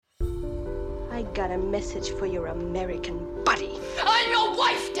I got a message for your American buddy. I'm your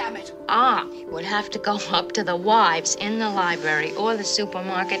wife, damn it! I would have to go up to the wives in the library or the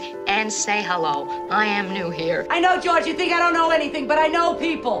supermarket and say hello. I am new here. I know, George, you think I don't know anything, but I know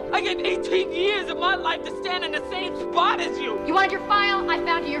people. I gave 18 years of my life to stand in the same spot as you. You wanted your file? I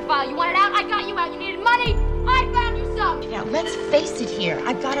found you your file. You wanted out? I got you out. You needed money? I found you some. Now, let's face it here.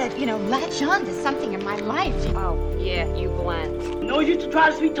 I've got to, latch on to something in my life. Oh, yeah, you blend. No use to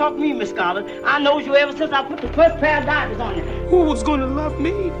try to sweet talk me, Miss Scarlett. I knows you ever since I put the first pair of diamonds on you. Who was gonna love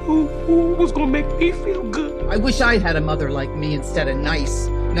me? Who was gonna make me feel good? I wish I had a mother like me instead of nice.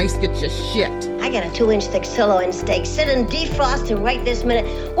 Nice gets you shit. I got a 2-inch thick sirloin steak sitting defrosting right this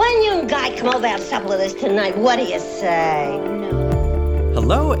minute. Why don't you and Guy come over and supper with us tonight? What do you say?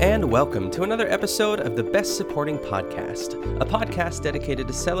 Hello and welcome to another episode of the Best Supporting Podcast, a podcast dedicated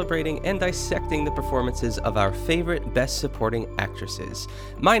to celebrating and dissecting the performances of our favorite Best Supporting actresses.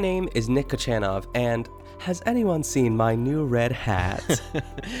 My name is Nick Kochanov, and has anyone seen my new red hat?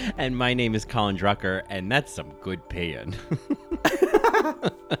 And my name is Colin Drucker, and that's some good paying.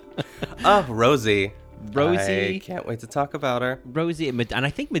 Oh, Rosie. Rosie. I can't wait to talk about her. Rosie, and I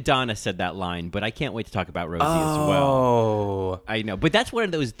think Madonna said that line, but I can't wait to talk about Rosie as well. Oh. I know, but that's one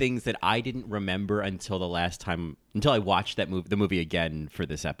of those things that I didn't remember until I watched the movie again for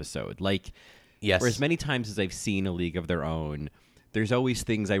this episode. Like, yes. For as many times as I've seen A League of Their Own, there's always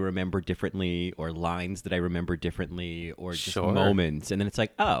things I remember differently, or lines that I remember differently, or just moments, and then it's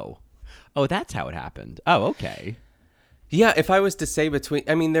like, oh, that's how it happened. Oh, okay. Yeah, if I was to say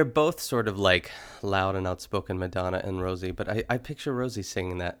they're both sort of like loud and outspoken, Madonna and Rosie, but I picture Rosie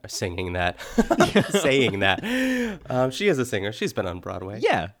saying that. saying that. She is a singer. She's been on Broadway.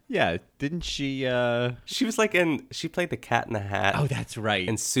 Yeah. Didn't she? She was she played the Cat in the Hat. Oh, that's right.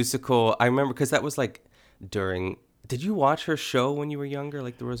 And Seussical. I remember because that was like during. Did you watch her show when you were younger,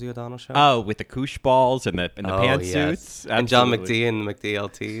 like the Rosie O'Donnell show? Oh, with the koosh balls and the pantsuits, yes. And John McDee and the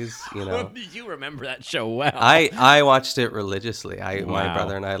McDLTs. You know, you remember that show well. I watched it religiously. Wow. My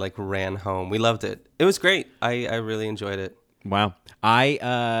brother and I ran home. We loved it. It was great. I really enjoyed it. Wow.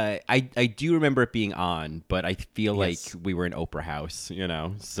 I do remember it being on, but I feel like we were in Oprah House.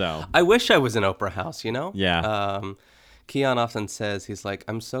 So I wish I was in Oprah House. Yeah. Keon often says, he's like,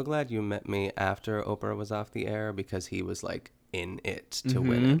 I'm so glad you met me after Oprah was off the air, because he was like in it to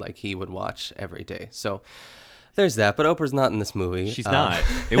win it. Like he would watch every day. So there's that. But Oprah's not in this movie. She's not.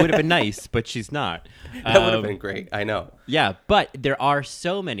 It would have been nice, but she's not. That would have been great. I know. Yeah, but there are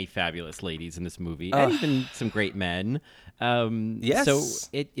so many fabulous ladies in this movie, and even some great men. Yes. So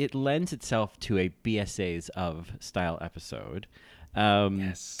it lends itself to a BSAs of style episode.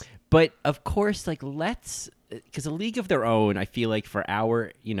 Yes. But of course, because A League of Their Own, I feel like for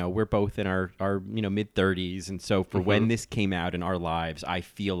we're both in our mid 30s, and so for when this came out in our lives, I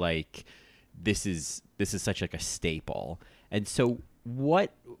feel like this is such like a staple. And so,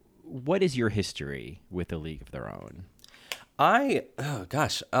 what is your history with A League of Their Own? I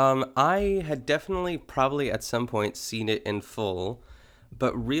had definitely probably at some point seen it in full.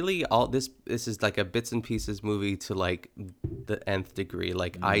 But really, all this is like a bits and pieces movie to like the nth degree.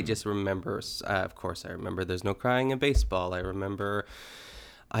 Like I just remember, of course, I remember There's No Crying in Baseball. I remember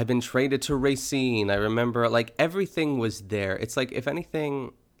I've Been Traded to Racine. I remember like everything was there. It's like, if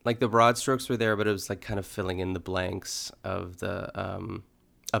anything, like the broad strokes were there, but it was like kind of filling in the blanks of the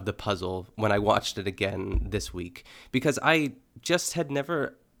puzzle when I watched it again this week, because I just had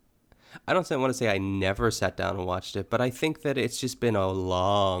never. I don't want to say I never sat down and watched it, but I think that it's just been a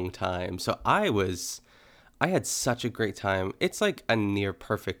long time. So I had such a great time. It's like a near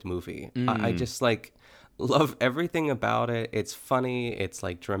perfect movie. I just like love everything about it. It's funny. It's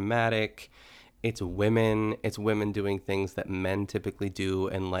like dramatic. It's women doing things that men typically do,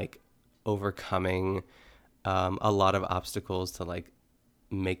 and like overcoming a lot of obstacles to like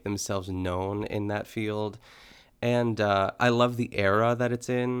make themselves known in that field. And I love the era that it's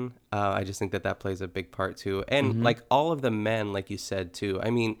in. I just think that plays a big part too. And like all of the men, like you said too.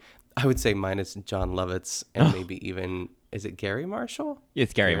 I mean, I would say minus John Lovitz and maybe even, is it Gary Marshall?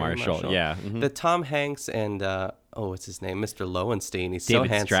 It's Gary Marshall. Yeah. The Tom Hanks and what's his name? Mr. Lowenstein. He's David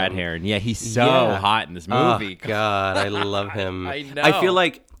so handsome. Strathairn. Yeah, he's so hot in this movie. Oh, God, I love him. I know. I feel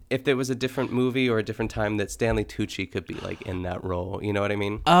like if there was a different movie or a different time, that Stanley Tucci could be like in that role. You know what I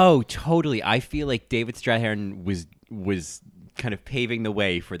mean? Oh, totally. I feel like David Strathairn was kind of paving the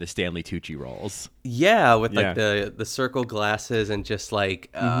way for the Stanley Tucci roles. Yeah, with like the circle glasses and just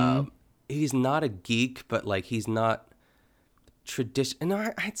like he's not a geek, but like he's not tradition.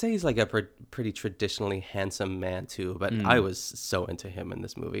 No, I'd say he's like a pretty traditionally handsome man too. But I was so into him in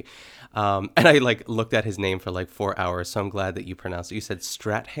this movie, and I like looked at his name for like 4 hours. So I'm glad that you pronounced it. You said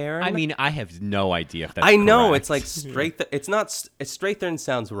Strathairn. I mean, I have no idea if that's I know correct. it's like it's not. Strathairn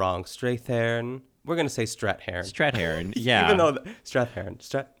sounds wrong. Strathairn. We're gonna say Strathairn. Strathairn. Yeah. Even though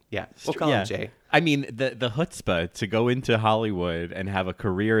Strathairn. Yeah. We'll call him Jay. I mean, the chutzpah to go into Hollywood and have a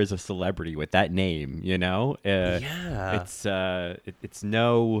career as a celebrity with that name, you know? It's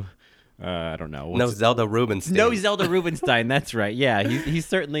no, I don't know. No Zelda Rubinstein. No Zelda Rubinstein, that's right. Yeah, he's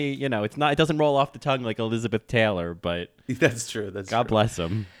certainly, you know, it doesn't roll off the tongue like Elizabeth Taylor, but... That's true, God bless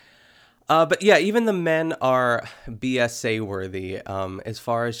him. But yeah, even the men are BSA worthy. As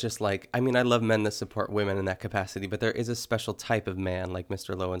far as just like, I mean, I love men that support women in that capacity, but there is a special type of man like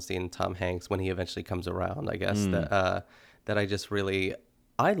Mr. Lowenstein and Tom Hanks when he eventually comes around, I guess, that I just really,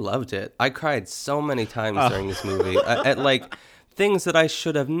 I loved it. I cried so many times during this movie at like things that I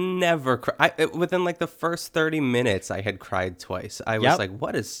should have never cried. Within like the first 30 minutes, I had cried twice. I was like,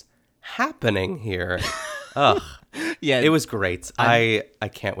 what is happening here? Ugh. Yeah, it was great. I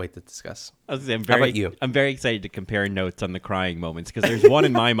can't wait to discuss. How about you? I'm very excited to compare notes on the crying moments because there's one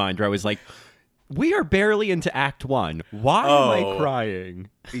in my mind where I was like, we are barely into Act 1. Why am I crying?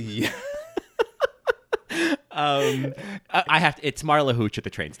 Yeah. I have to, it's Marla Hooch at the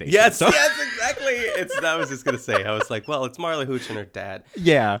train station. Yes, exactly. I was just gonna say. I was like, well, it's Marla Hooch and her dad.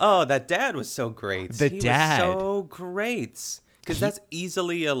 Yeah. Oh, that dad was so great. He was so great. Because that's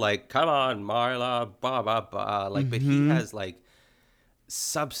easily a like, come on, Marla, blah, blah, blah. Like, but he has like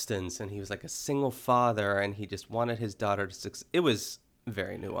substance and he was like a single father and he just wanted his daughter to succeed. It was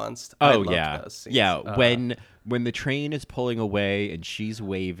very nuanced. I loved those scenes. Yeah. When the train is pulling away and she's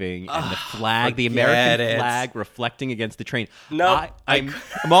waving and the flag, the American flag reflecting against the train. No, I'm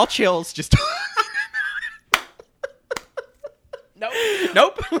all chills just...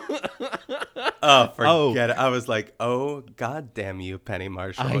 Nope. Oh, forget it. I was like, oh, God damn you, Penny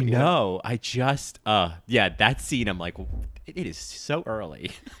Marshall. I know. I just, that scene, I'm like, it is so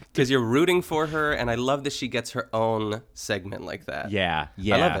early. Because you're rooting for her, and I love that she gets her own segment like that. Yeah.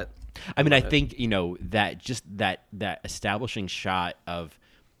 I love it. I mean, I think, you know, that just that establishing shot of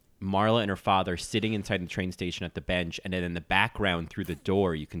Marla and her father sitting inside the train station at the bench, and then in the background through the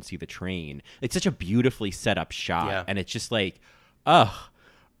door, you can see the train. It's such a beautifully set up shot, and it's just like,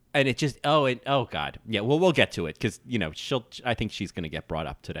 and it just God, yeah. Well, we'll get to it because you know I think she's going to get brought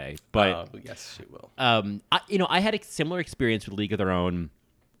up today. But yes, she will. I had a similar experience with League of Their Own.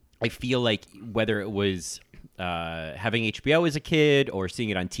 I feel like whether it was having HBO as a kid or seeing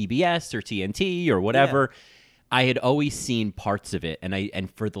it on TBS or TNT or whatever, I had always seen parts of it,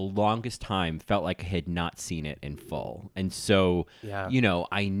 and for the longest time felt like I had not seen it in full. And so, you know,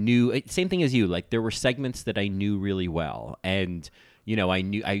 I knew same thing as you. Like there were segments that I knew really well, and you know,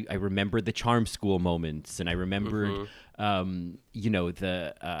 I remembered the Charm School moments, and I remembered, you know,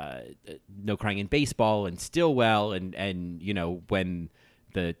 the No Crying in Baseball and Stillwell, and you know when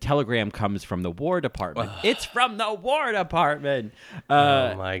the telegram comes from the War Department. It's from the War Department.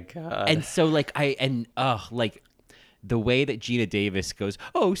 Oh my God. And so like like the way that Gina Davis goes,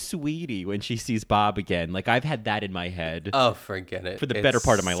 "Oh, sweetie," when she sees Bob again. Like I've had that in my head. Oh, forget it. For the better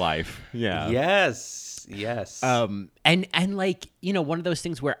part of my life. Yeah. Yes. And like, you know, one of those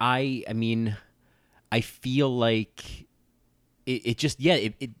things where I mean, I feel like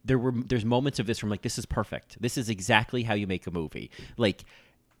there's moments of this from like, this is perfect. This is exactly how you make a movie. Like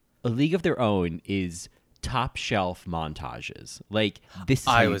A League of Their Own is top shelf montages. Like this is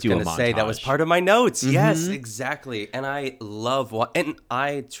how you do a montage. I was going to say that was part of my notes. Yes, exactly. And I love and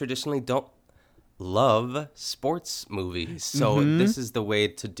I traditionally don't love sports movies. So this is the way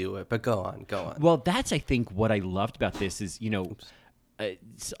to do it. But go on. Well, that's I think what I loved about this is, you know,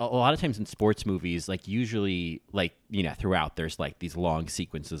 a lot of times in sports movies, like usually like, you know, throughout there's like these long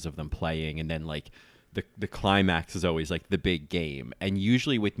sequences of them playing and then like the climax is always like the big game. And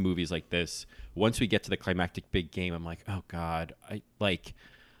usually with movies like this, once we get to the climactic big game, I'm like, oh God,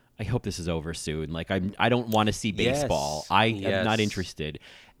 I hope this is over soon. Like I don't want to see baseball. I'm not interested.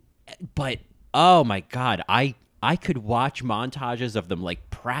 But oh my God, I could watch montages of them like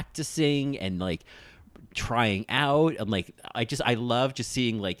practicing and like trying out, and like I love just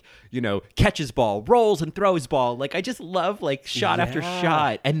seeing like, you know, catches ball, rolls and throws ball. Like I just love like shot after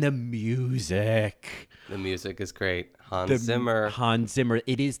shot. And the music is great. Hans Zimmer.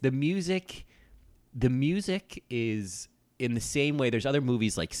 It is the music is in the same way. There's other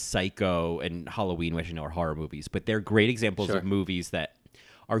movies like Psycho and Halloween, which I know are horror movies, but they're great examples of movies that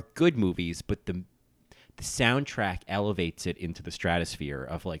are good movies, but the soundtrack elevates it into the stratosphere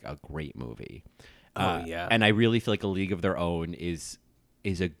of like a great movie. Yeah. And I really feel like A League of Their Own is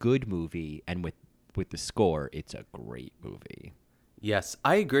a good movie, and with the score, it's a great movie. Yes,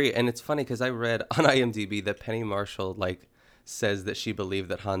 I agree. And it's funny because I read on IMDb that Penny Marshall says that she believed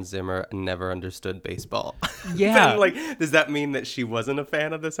that Hans Zimmer never understood baseball. Yeah. Does that mean that she wasn't a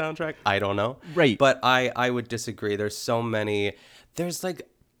fan of the soundtrack? I don't know. Right. But I would disagree. There's so many. There's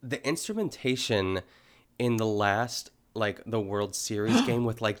the instrumentation in the last the World Series game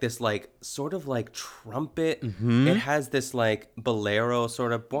with this sort of trumpet. Mm-hmm. It has this bolero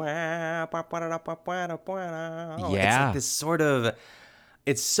sort of. Yeah. It's this sort of.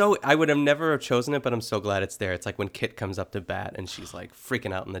 It's so, I would have never chosen it, but I'm so glad it's there. It's like when Kit comes up to bat and she's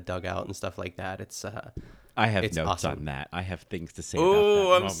freaking out in the dugout and stuff like that. It's I have it's notes awesome. on that. I have things to say about that.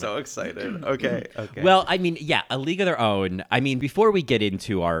 Oh, I'm moment. so excited. Okay. Well, I mean, yeah, A League of Their Own. I mean, before we get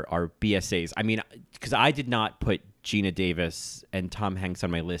into our BSAs, I mean, because I did not put Gina Davis and Tom Hanks on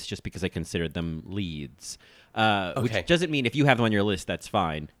my list just because I considered them leads. Which doesn't mean if you have them on your list, that's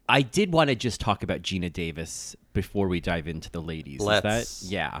fine. I did want to just talk about Gina Davis before we dive into the ladies. Let's. Is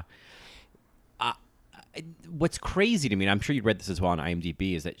that? Yeah. What's crazy to me, and I'm sure you read this as well on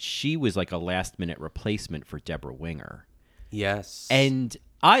IMDb, is that she was a last-minute replacement for Deborah Winger. Yes. And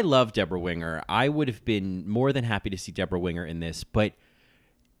I love Deborah Winger. I would have been more than happy to see Deborah Winger in this, but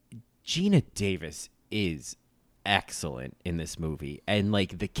Gina Davis is excellent in this movie. And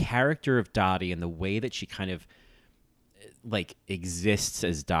the character of Dottie and the way that she kind of exists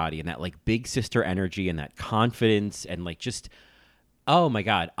as Dottie and that big sister energy and that confidence and just, oh my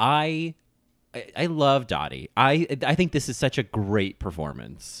God, I love Dottie. I think this is such a great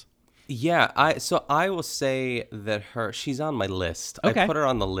performance. Yeah, I will say that she's on my list. Okay. I put her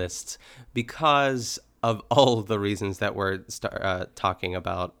on the list because of all of the reasons that we're talking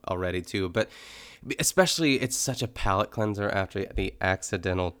about already too. But especially, it's such a palate cleanser after The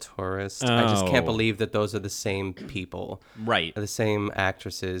Accidental Tourist. I just can't believe that those are the same people, right? The same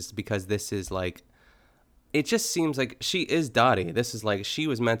actresses, because this is it just seems like she is Dottie. This is she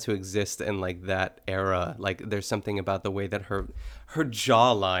was meant to exist in that era. There's something about the way that her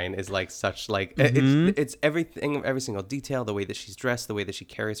jawline is such it's everything, every single detail, the way that she's dressed, the way that she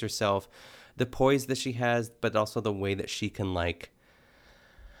carries herself, the poise that she has, but also the way that she can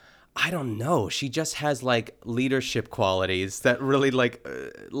I don't know. She just has leadership qualities that really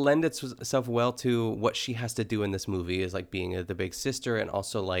lend itself well to what she has to do in this movie, is being the big sister and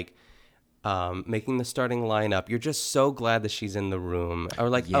also making the starting lineup. You're just so glad that she's in the room. Or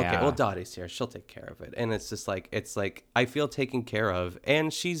okay, well, Dottie's here. She'll take care of it. And it's just I feel taken care of.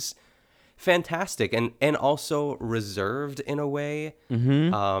 And she's fantastic and also reserved in a way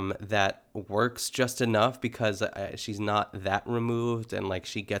that works just enough because she's not that removed and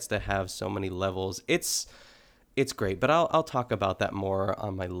she gets to have so many levels. It's great, but I'll talk about that more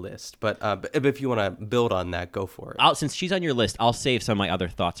on my list. But if you want to build on that, go for it. Since she's on your list, I'll save some of my other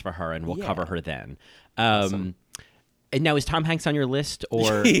thoughts for her, and we'll cover her then. Awesome. And now, is Tom Hanks on your list,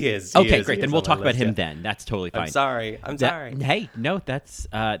 or he is? Okay, great. Then we'll talk about him then. That's totally fine. I'm sorry. Hey, no, that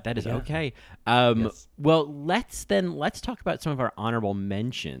is okay. Yes. Well, let's talk about some of our honorable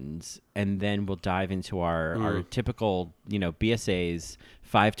mentions, and then we'll dive into our typical BSAs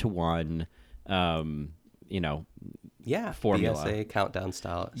 5-1. Formula. BSA countdown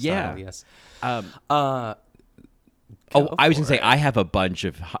style. Yeah. Yes. I was going to say, I have a bunch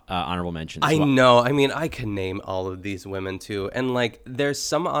of honorable mentions. I know. I mean, I can name all of these women, too. And, there's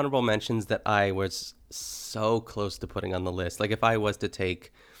some honorable mentions that I was so close to putting on the list. If I was to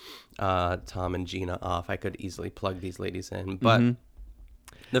take Tom and Gina off, I could easily plug these ladies in. But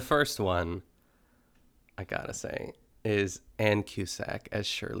the first one, I got to say, is Ann Cusack as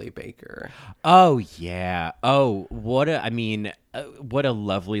Shirley Baker. Oh, yeah. Oh, what a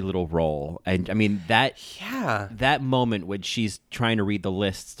lovely little role. And I mean, that moment when she's trying to read the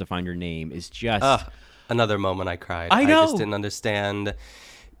lists to find her name is just... another moment I cried. I know. I just didn't understand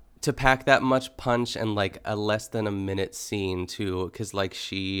to pack that much punch in a less than a minute scene too. Cause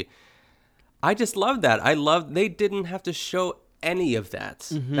I just love that. They didn't have to show any of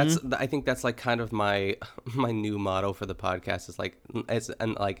that. I think that's kind of my new motto for the podcast is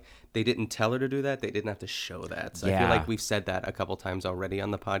they didn't tell her to do that. They didn't have to show that. So I feel like we've said that a couple times already on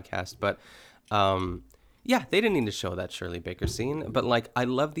the podcast, but they didn't need to show that Shirley Baker scene. But I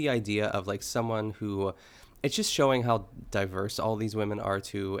love the idea of someone who, it's just showing how diverse all these women are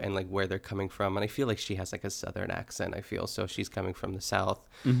too, and where they're coming from. And I feel like she has a Southern accent. I feel so she's coming from the South.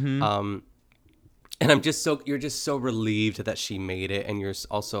 And you're just so relieved that she made it, and you're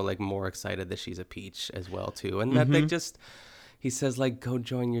also more excited that she's a peach as well too, and that he says go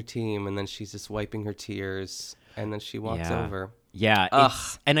join your team, and then she's just wiping her tears, and then she walks over. Yeah,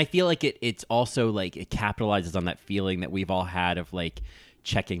 and I feel like it's also like it capitalizes on that feeling that we've all had of like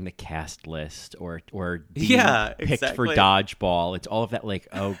checking the cast list or being picked for dodgeball. It's all of that like,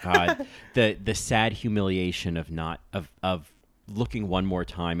 oh God, the sad humiliation of not of looking one more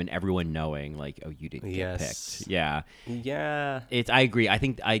time and everyone knowing like, oh, you didn't get picked. Yeah. I agree. I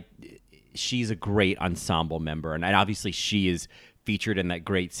think she's a great ensemble member, and obviously she is featured in that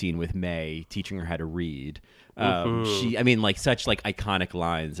great scene with May teaching her how to read. She, I mean, like such like iconic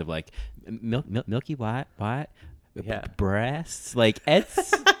lines of like Milky what breasts. Like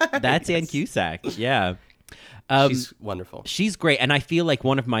that's Ann Cusack. Yeah. She's wonderful. She's great, and I feel like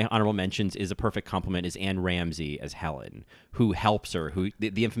one of my honorable mentions is a perfect compliment is Anne Ramsey as Helen, who helps her. Who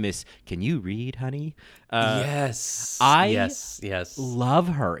the infamous "Can you read, honey?" I love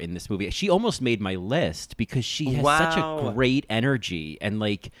her in this movie. She almost made my list because she has such a great energy, and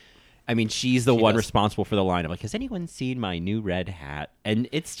like, I mean, she's the one responsible for the line of like, "Has anyone seen my new red hat?" And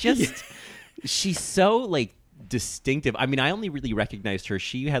it's just, she's so like distinctive. I mean, I only really recognized her.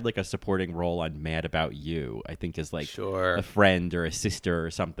 She had like a supporting role on Mad About You, I think, as like a friend or a sister or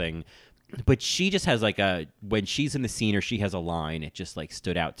something. But she just has like when she's in the scene or she has a line, it just like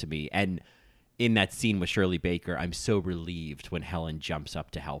stood out to me. And in that scene with Shirley Baker, I'm so relieved when Helen jumps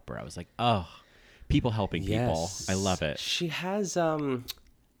up to help her. I was like, oh, people helping people. I love it. She has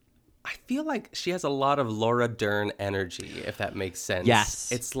I feel like she has a lot of Laura Dern energy, if that makes sense.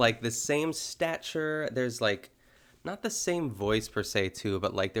 Yes. It's like the same stature. There's like not the same voice per se too,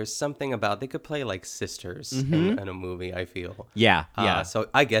 but like there's something about they could play like sisters in a movie, I feel. Yeah. So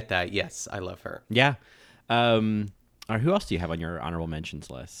I get that. Yes, I love her. Yeah. Who else do you have on your honorable mentions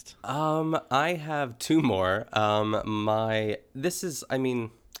list? I have two more. Let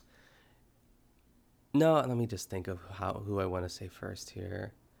me just think of who I want to say first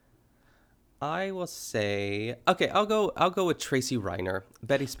here. I will say, okay, I'll go with Tracy Reiner,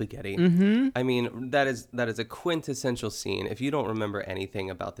 Betty Spaghetti. Mm-hmm. I mean, that is a quintessential scene. If you don't remember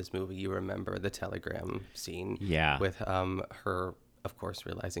anything about this movie, you remember the telegram scene. Yeah. With her, of course,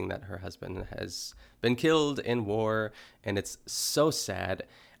 realizing that her husband has been killed in war, and it's so sad.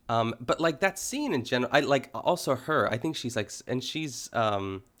 But like that scene in general, I like also her. I think she's like, and she's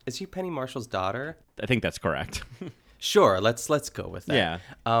is she Penny Marshall's daughter? I think that's correct. Sure, let's go with that.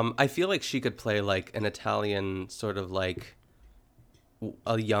 Yeah. I feel like she could play like an Italian sort of like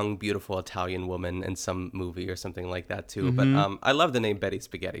a young, beautiful Italian woman in some movie or something like that too. Mm-hmm. But I love the name Betty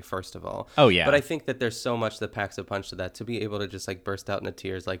Spaghetti, first of all. Oh, yeah. But I think that there's so much that packs a punch to that, to be able to just like burst out into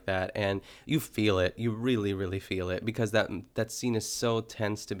tears like that. And you feel it. You really, really feel it, because that scene is so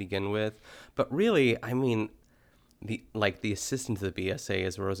tense to begin with. But really, I mean, the assistant to the BSA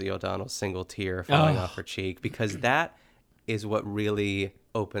is Rosie O'Donnell's single tear falling off her cheek, because that is what really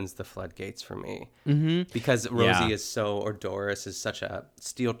opens the floodgates for me. Mm-hmm. Because Rosie is Doris is such a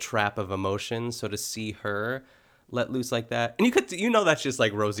steel trap of emotion. So to see her let loose like that, and that's just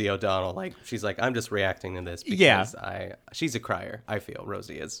like Rosie O'Donnell. Like she's like, I'm just reacting to this because she's a crier. I feel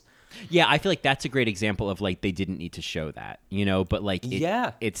Rosie is. Yeah, I feel like that's a great example of like they didn't need to show that, but like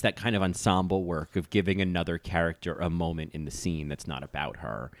it's that kind of ensemble work of giving another character a moment in the scene that's not about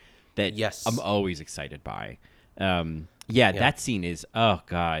her that I'm always excited by. That scene is, oh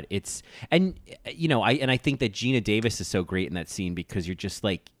God, it's, and I think that Gina Davis is so great in that scene, because you're just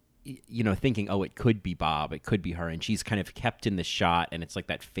like, thinking, oh, it could be Bob, it could be her, and she's kind of kept in the shot, and it's like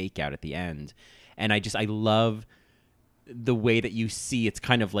that fake out at the end, and I love the way that you see it's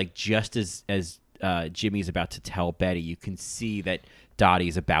kind of like just as Jimmy's about to tell Betty, you can see that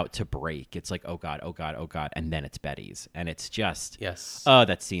Dottie's about to break. It's like, oh God, oh God, oh God, and then it's Betty's, and it's just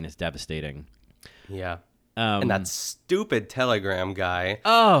that scene is devastating. Yeah. And that stupid telegram guy.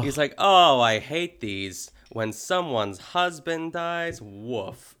 Oh, he's like, oh, I hate these. When someone's husband dies,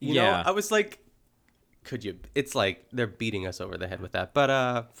 woof. You know, I was like, could you? It's like they're beating us over the head with that.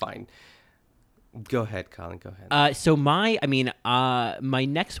 But fine. Go ahead, Colin. Go ahead. So my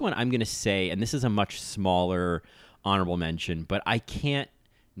next one I'm gonna say, and this is a much smaller honorable mention, but I can't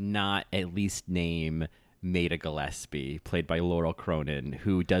not at least name Maida Gillespie, played by Laurel Cronin,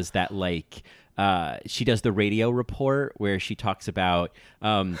 who does that like. She does the radio report where she talks about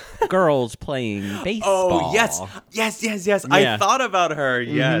girls playing baseball. Oh, yes. Yeah. I thought about her.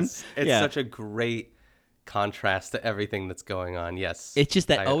 Yes. Mm-hmm. It's such a great contrast to everything that's going on. Yes. It's just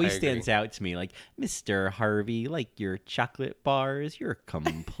that always stands out to me. Like, Mr. Harvey, like your chocolate bars, you're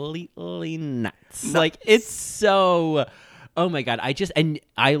completely nuts. Like, it's so... Oh my God.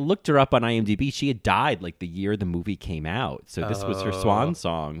 I looked her up on IMDb. She had died like the year the movie came out. So this was her swan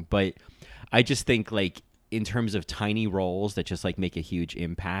song. But I just think like in terms of tiny roles that just like make a huge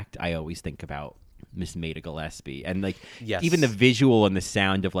impact, I always think about Miss Maida Gillespie, and like Yes. even the visual and the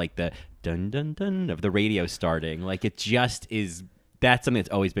sound of like the dun dun dun of the radio starting, like it just is. That's something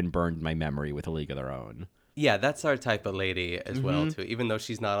that's always been burned in my memory with A League of Their Own. Yeah, that's our type of lady as well too. Even though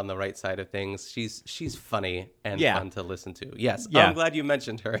she's not on the right side of things, she's funny and fun to listen to. Yes, I'm glad you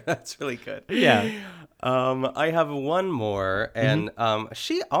mentioned her. That's really good. Yeah. I have one more, and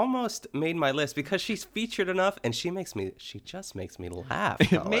she almost made my list because she's featured enough, and she just makes me laugh.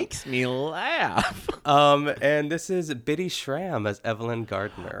 It makes me laugh. And this is Biddy Schramm as Evelyn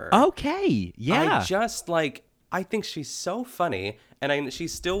Gardner. Okay, yeah. I think she's so funny, and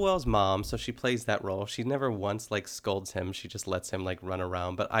she's Stillwell's mom, so she plays that role. She never once like scolds him; she just lets him like run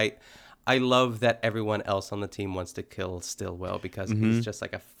around. But I love that everyone else on the team wants to kill Stillwell because he's just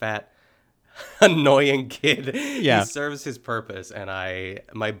like a fat, annoying kid. Yeah, he serves his purpose, and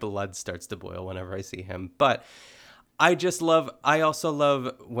my blood starts to boil whenever I see him. But I also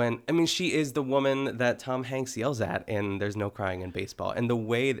love when, she is the woman that Tom Hanks yells at in There's No Crying in Baseball. And the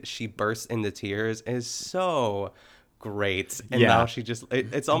way that she bursts into tears is so great. And now she just,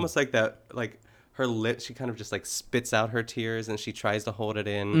 it's almost like that, like her lip, she kind of just like spits out her tears and she tries to hold it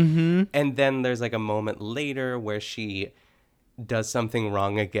in. Mm-hmm. And then there's like a moment later where she does something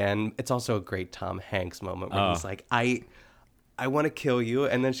wrong again. It's also a great Tom Hanks moment where he's like, I want to kill you,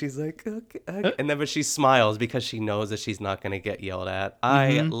 and then she's like, okay. And then but she smiles because she knows that she's not going to get yelled at.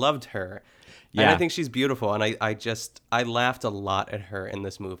 I loved her, and I think she's beautiful, and I laughed a lot at her in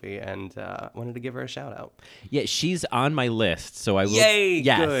this movie, and wanted to give her a shout out. Yeah, she's on my list, so I will. Yay!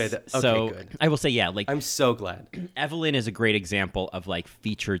 Yes. Good. Okay, so good. I will say, like I'm so glad. Evelyn is a great example of like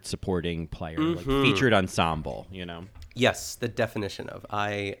featured supporting player, like featured ensemble. Yes, the definition of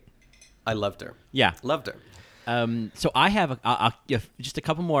I loved her. Yeah, loved her. So I have just a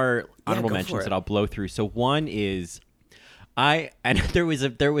couple more honorable mentions that I'll blow through. So one is there was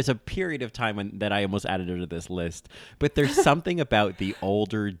a period of time that I almost added her to this list, but there's something about the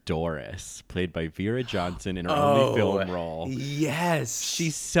older Doris, played by Vera Johnson in her only film role. Yes,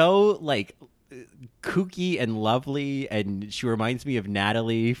 she's so like kooky and lovely, and she reminds me of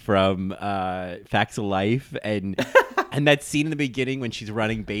Natalie from Facts of Life, and that scene in the beginning when she's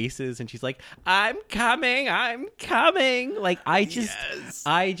running bases and she's like, I'm coming. Like I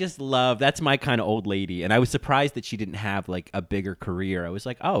just love, that's my kind of old lady. And I was surprised that she didn't have like a bigger career. I was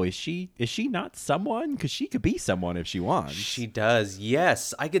like, oh, is she not someone? Because she could be someone if she wants. She does.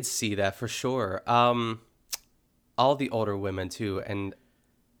 Yes, I could see that for sure. All the older women too, and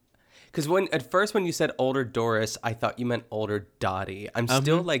because at first when you said older Doris, I thought you meant older Dottie. I'm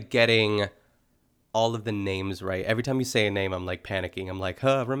still like getting all of the names right. Every time you say a name, I'm like panicking. I'm like,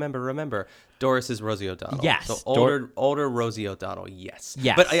 remember. Doris is Rosie O'Donnell. Yes. So older Rosie O'Donnell, yes.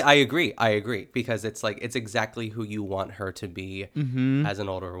 Yes. But I agree. Because it's like, it's exactly who you want her to be as an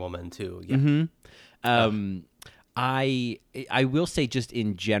older woman too. Yeah. Mm-hmm. I will say just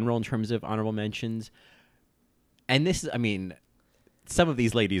in general, in terms of honorable mentions, and this is, some of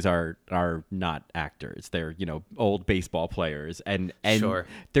these ladies are not actors. They're, old baseball players. And sure.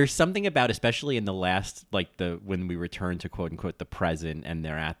 There's something about, especially in the last, when we return to quote unquote the present and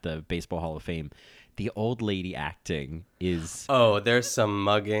they're at the Baseball Hall of Fame, the old lady acting is... Oh, there's some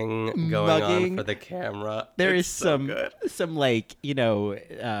mugging going on for the camera. There is some what do they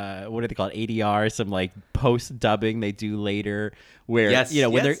call it? ADR, some like post dubbing they do later where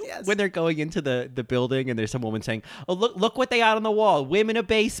when they're going into the building and there's some woman saying, "Oh, look what they got on the wall. Women of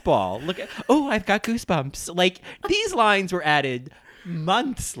baseball. Look at, oh, I've got goosebumps." Like these lines were added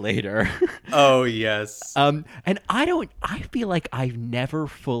months later. Oh, yes. And I feel like I've never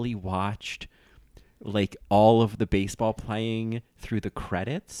fully watched like all of the baseball playing through the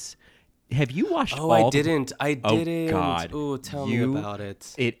credits. Have you watched all? I didn't. Oh, God. Oh, tell me about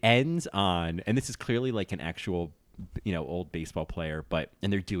it. It ends on, and this is clearly like an actual, old baseball player,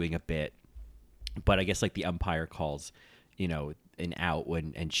 and they're doing a bit, but I guess like the umpire calls, an out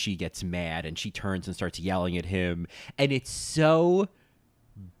and she gets mad and she turns and starts yelling at him, and it's so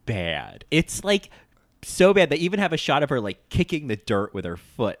bad. It's like so bad. They even have a shot of her like kicking the dirt with her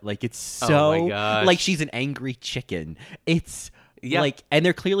foot. Like it's so oh my gosh. Like she's an angry chicken. It's like, and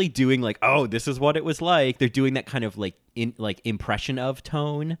they're clearly doing like, oh, this is what it was like. They're doing that kind of like impression of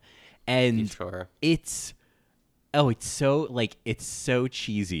tone, and sure. It's so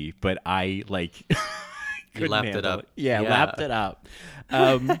cheesy, but I like. You lapped it up. Yeah, lapped it up.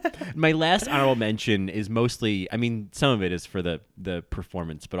 My last honorable mention is mostly, some of it is for the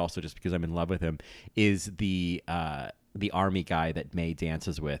performance, but also just because I'm in love with him, is the army guy that May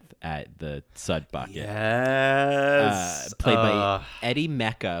dances with at the Sud Bucket. Yes. Played by Eddie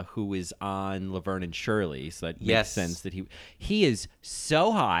Mecca, who is on Laverne and Shirley, so that makes sense that he is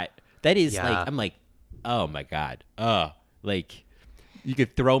so hot. That is like, I'm like, oh my God. Like, you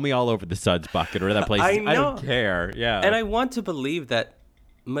could throw me all over the Suds bucket or that place. I don't care. Yeah. And I want to believe that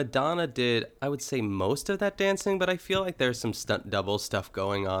Madonna did, I would say, most of that dancing, but I feel like there's some stunt double stuff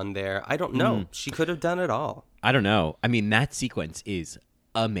going on there. I don't know. She could have done it all. I don't know. I mean, that sequence is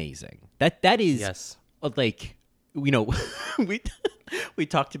amazing. That is like, you know, we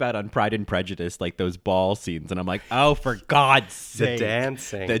talked about on Pride and Prejudice, like those ball scenes, and I'm like, oh, for God's sake. The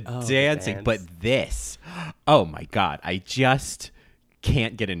dancing. The dancing. But this, oh my God, I just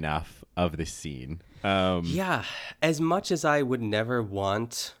can't get enough of this scene. Yeah, as much as I would never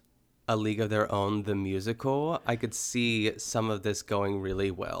want A League of Their Own, the musical, I could see some of this going really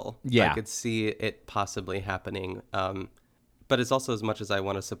well. Yeah. I could see it possibly happening. But it's also, as much as I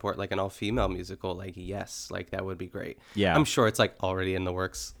want to support like an all-female musical, like, yes, like that would be great. Yeah. I'm sure it's like already in the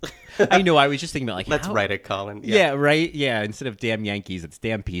works. I know. I was just thinking about like, let's write it, Colin. Yeah, right. Yeah. Instead of damn Yankees, it's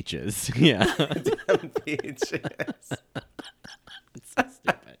damn Peaches. Yeah. Damn Peaches. It's so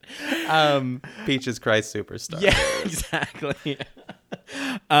stupid. Peaches Christ Superstar. Yeah, exactly.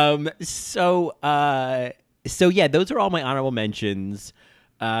 So yeah, those are all my honorable mentions.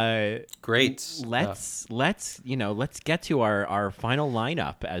 Great. Let's get to our final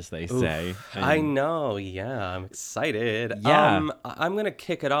lineup, as they say. I know. Yeah, I'm excited. Yeah. I'm gonna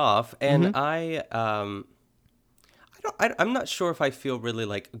kick it off, and I'm not sure if I feel really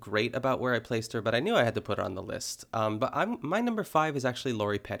like great about where I placed her, but I knew I had to put her on the list. But my number 5 is actually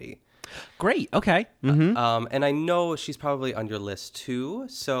Lori Petty. Great. Okay. And I know she's probably on your list too,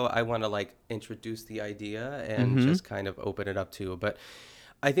 so I want to like introduce the idea and just kind of open it up too. But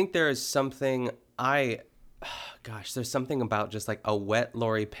I think there is something there's something about just like a wet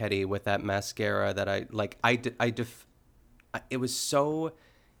Lori Petty with that mascara that I like. It was so.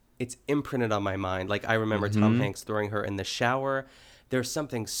 It's imprinted on my mind. Like, I remember Tom Hanks throwing her in the shower. There's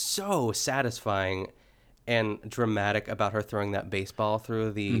something so satisfying and dramatic about her throwing that baseball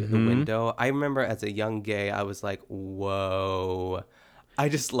through the window. I remember as a young gay, I was like, whoa. I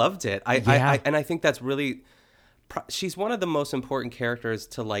just loved it. And I think that's really... She's one of the most important characters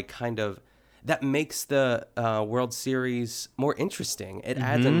to, like, kind of... That makes the World Series more interesting. It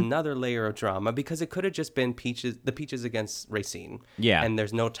adds another layer of drama because it could have just been the Peaches against Racine. Yeah. And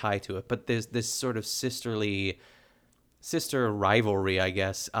there's no tie to it. But there's this sort of sister rivalry, I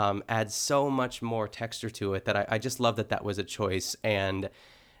guess, adds so much more texture to it that I just love that was a choice, and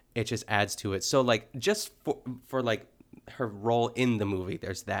it just adds to it. So, like, just for like her role in the movie,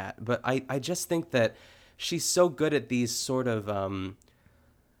 there's that. But I just think that she's so good at these sort of...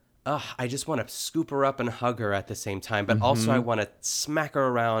 I just want to scoop her up and hug her at the same time, but also I want to smack her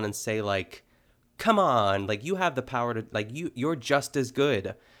around and say, like, come on, like, you have the power to, like, you're just as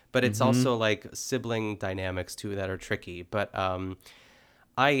good. But it's also, like, sibling dynamics, too, that are tricky. But I'll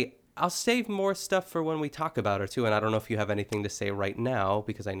save more stuff for when we talk about her, too, and I don't know if you have anything to say right now,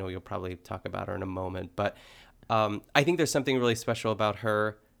 because I know you'll probably talk about her in a moment. But I think there's something really special about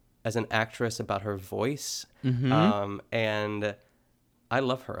her as an actress, about her voice, and... I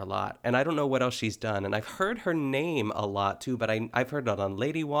love her a lot, and I don't know what else she's done. And I've heard her name a lot too, but I've heard it on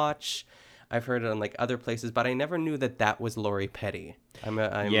Lady Watch, I've heard it on like other places, but I never knew that was Lori Petty. I'm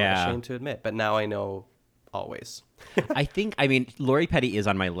ashamed to admit, but now I know always. I mean, Lori Petty is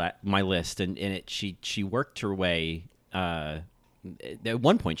on my list, and she worked her way. At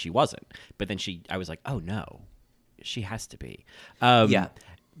one point she wasn't, but then I was like, oh no, she has to be. Yeah.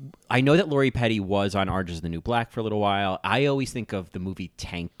 I know that Lori Petty was on Orange is the New Black for a little while. I always think of the movie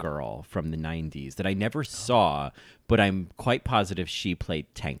Tank Girl from the 90s that I never saw, but I'm quite positive she played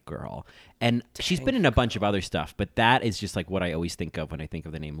Tank Girl. And she's been in a bunch of other stuff, but that is just like what I always think of when I think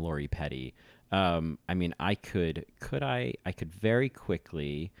of the name Lori Petty. I mean, I could very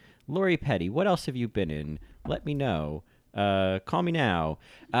quickly... Lori Petty, what else have you been in? Let me know. Call me now.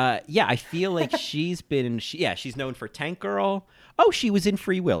 Yeah, I feel like she's known for Tank Girl. Oh, she was in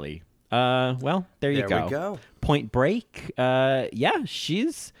Free Willy. Well, there you go. There we go. Point Break. Yeah,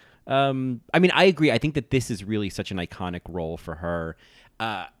 she's... I mean, I agree. I think that this is really such an iconic role for her.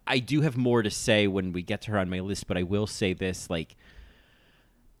 I do have more to say when we get to her on my list, but I will say this, like...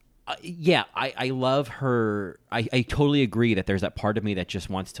 I love her. I totally agree that there's that part of me that just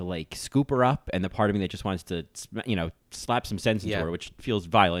wants to like scoop her up, and the part of me that just wants to, slap some sense into her, which feels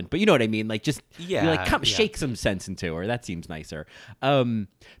violent. But you know what I mean? Like just shake some sense into her. That seems nicer.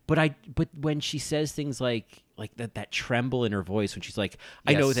 But when she says things like that tremble in her voice when she's like,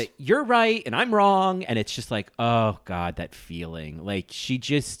 I know that you're right and I'm wrong, and it's just like, oh God, that feeling. Like she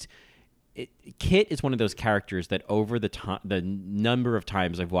just. Kit is one of those characters that over the number of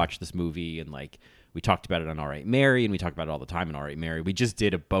times I've watched this movie and like We talked about it on All Right Mary, and we talk about it all the time in All Right Mary. We just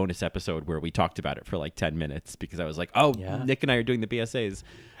did a bonus episode where we talked about it for like 10 minutes because I was like, oh, yeah. Nick and I are doing the BSAs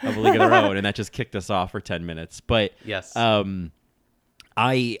of A League of Their Own, and that just kicked us off for 10 minutes. But yes, I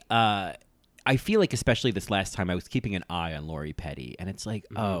feel like especially this last time I was keeping an eye on Lori Petty, and it's like,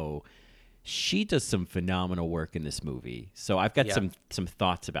 oh, she does some phenomenal work in this movie. So I've got some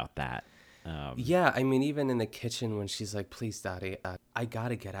thoughts about that. Yeah, I mean, even in the kitchen when she's like, please, Daddy, I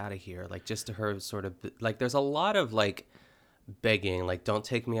gotta get out of here. Like, just to her sort of, like, there's a lot of, like, begging, like, don't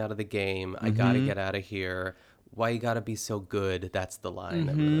take me out of the game. I gotta get out of here. Why you gotta be so good? That's the line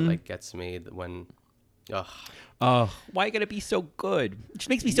that really, like, gets me when, why you gotta be so good? It just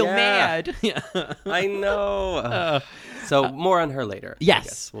makes me so mad. I know. So more on her later.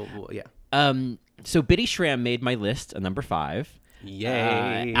 Yes. Yeah. So Bitty Schramm made my list, number 5.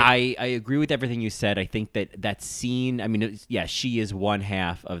 Yay. I agree with everything you said. I think that scene, I mean, she is one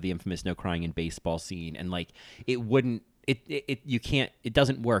half of the infamous no crying in baseball scene. And like, it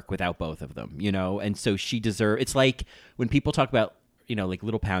doesn't work without both of them, you know? And so she deserves, it's like when people talk about, you know, like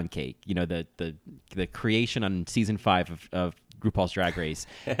Little Pound Cake, you know, the creation on season 5 of RuPaul's Drag Race,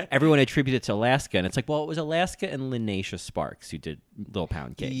 everyone attributed it to Alaska, and it's like, well, it was Alaska and Linacia Sparks who did Little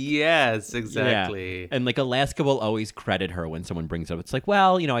Pound Cake. Yes, exactly. Yeah. And like Alaska will always credit her when someone brings up. It's like,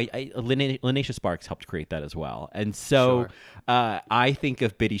 well, you know, Linacia Sparks helped create that as well, and so I think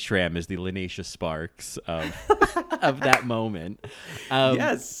of Bitty Schramm as the Linacia Sparks of that moment.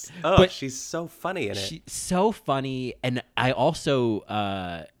 Yes, but she's so funny in it. She's so funny, and I also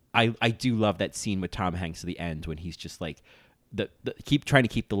I do love that scene with Tom Hanks at the end when he's just like. Keep trying to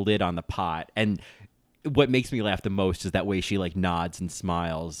keep the lid on the pot, and what makes me laugh the most is that way she like nods and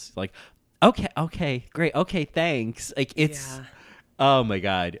smiles, like, okay, great, okay, thanks. Like it's, oh my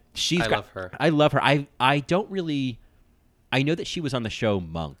god, I love her. I love her. I don't really. I know that she was on the show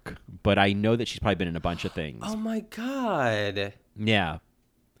Monk, but I know that she's probably been in a bunch of things. Oh my god. Yeah.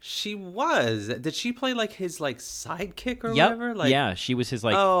 She was. Did she play like his like sidekick or whatever? Like, yeah, she was his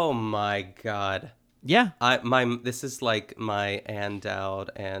like. Oh my god. Yeah, this is like my Ann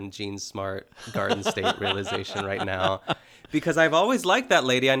Dowd and Jean Smart Garden State realization right now, because I've always liked that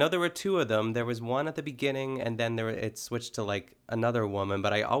lady. I know there were 2 of them. There was one at the beginning, and then it switched to like another woman.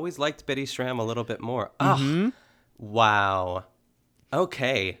 But I always liked Bitty Schramm a little bit more. Wow.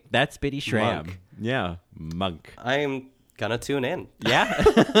 Okay, that's Bitty Schramm. Monk. Yeah, Monk. I'm gonna tune in. Yeah.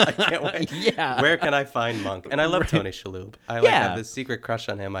 I can't wait. Yeah. Where can I find Monk? And I love Tony Shalhoub. I have this secret crush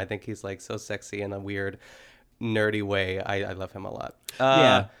on him. I think he's like so sexy in a weird, nerdy way. I love him a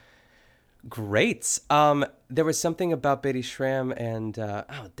lot. Great. There was something about Bitty Schramm and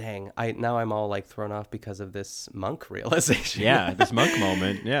now I'm all like thrown off because of this Monk realization. Yeah, this Monk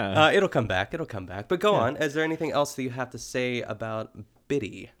moment. Yeah. It'll come back. But go on. Is there anything else that you have to say about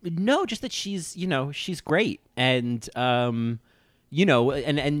Bitty? No, just that she's great, and you know,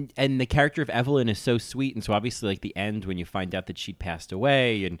 and the character of Evelyn is so sweet, and so obviously like the end when you find out that she'd passed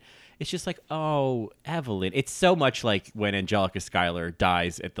away, and it's just like, oh, Evelyn. It's so much like when Angelica Schuyler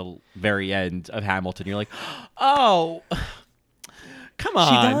dies at the very end of Hamilton. You're like, oh, come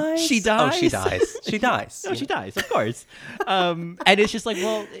on. She dies? Oh, she dies. She dies. No, she dies, of course. And it's just like,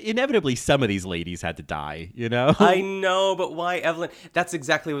 well, inevitably some of these ladies had to die, you know? I know, but why Evelyn? That's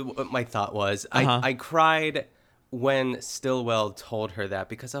exactly what my thought was. I cried when Stillwell told her that,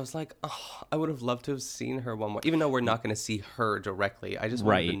 because I was like, oh, I would have loved to have seen her one more. Even though we're not going to see her directly. I just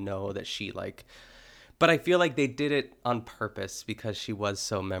wanted to know that she like... But I feel like they did it on purpose because she was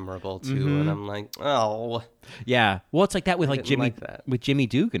so memorable too, and I'm like, oh, yeah. Well, it's like that with like Jimmy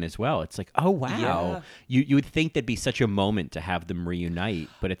Dugan as well. It's like, oh wow, you would think that'd be such a moment to have them reunite,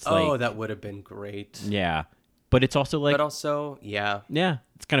 but it's like, oh, that would have been great. Yeah, but it's also like, yeah,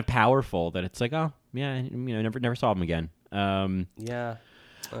 it's kind of powerful that it's like, oh yeah, you know, never saw him again. Yeah.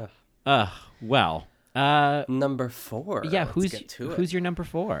 Well, number 4. Yeah, who's your number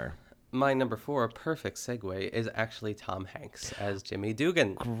 4? My number 4, perfect segue, is actually Tom Hanks as Jimmy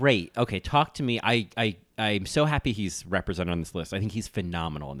Dugan. Great. Okay, talk to me. I'm so happy he's represented on this list. I think he's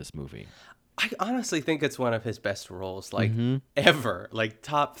phenomenal in this movie. I honestly think it's one of his best roles, like, ever. Like,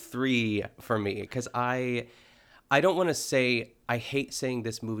 top 3 for me. Because I don't want to say, I hate saying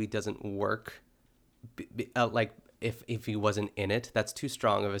this movie doesn't work, like, if he wasn't in it. That's too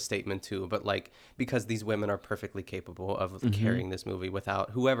strong of a statement too, but like, because these women are perfectly capable of carrying this movie without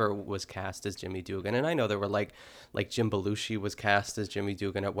whoever was cast as Jimmy Dugan. And I know there were like Jim Belushi was cast as Jimmy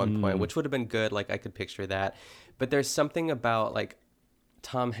Dugan at one point, which would have been good. Like, I could picture that, but there's something about like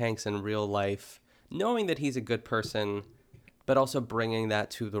Tom Hanks in real life, knowing that he's a good person, but also bringing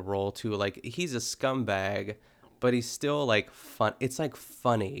that to the role too. Like, he's a scumbag, but he's still like fun. It's like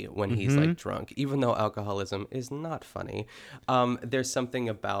funny when he's like drunk, even though alcoholism is not funny. There's something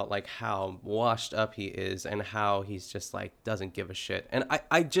about like how washed up he is and how he's just like doesn't give a shit. And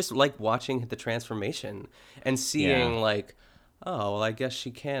I just like watching the transformation and seeing like, oh, well, I guess she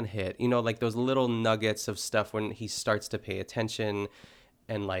can hit, you know, like those little nuggets of stuff when he starts to pay attention.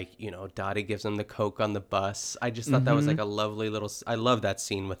 And like, you know, Dottie gives him the Coke on the bus. I just thought that was like a lovely little, I love that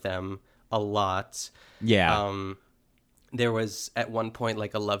scene with them a lot. Yeah. There was at one point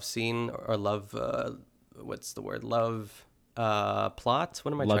like a love scene or love, what's the word? Love plot?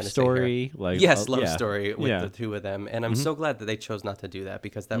 What am I trying to say here? Like, yes, love story with the two of them. And I'm so glad that they chose not to do that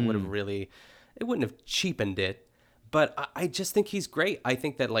because that would have really, it wouldn't have cheapened it. But I just think he's great. I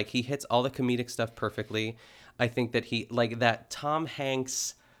think that like he hits all the comedic stuff perfectly. I think that he like that Tom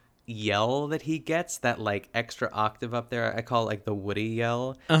Hanks yell that he gets, that like extra octave up there. I call it like the Woody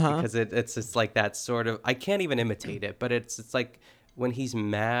yell because it's just like that sort of. I can't even imitate it, but it's like when he's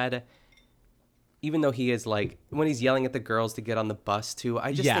mad. Even though he is like when he's yelling at the girls to get on the bus too.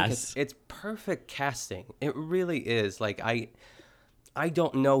 I just think it's perfect casting. It really is. Like I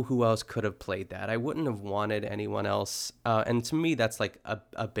don't know who else could have played that. I wouldn't have wanted anyone else. And to me, that's like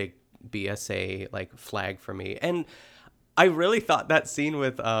a big BSA like flag for me. And I really thought that scene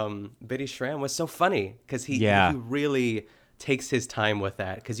with Bitty Schram was so funny because he really takes his time with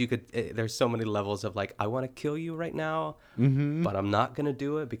that because you could there's so many levels of like I want to kill you right now but I'm not gonna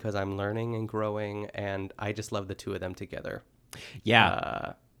do it because I'm learning and growing, and I just love the two of them together.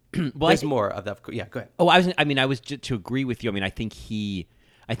 Well, there's more of that. Yeah, go ahead. I was just to agree with you. I mean, I think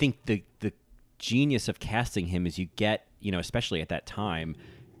the genius of casting him is you get, you know, especially at that time,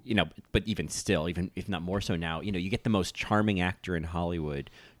 you know, but even still, even if not more so now, you know, you get the most charming actor in Hollywood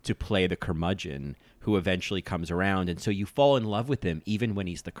to play the curmudgeon who eventually comes around. And so you fall in love with him even when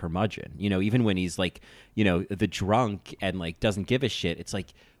he's the curmudgeon, you know, even when he's like, you know, the drunk and like doesn't give a shit. It's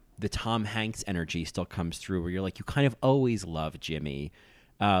like the Tom Hanks energy still comes through where you're like, you kind of always love Jimmy.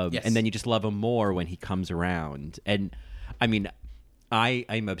 And then you just love him more when he comes around. And I mean,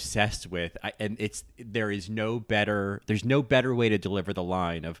 I'm obsessed with, and there's no better way to deliver the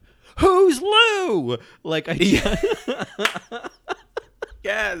line of "Who's Lou?" Like,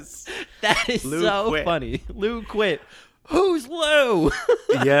 yes, that is Lou so quit. funny. Lou quit. Who's Lou?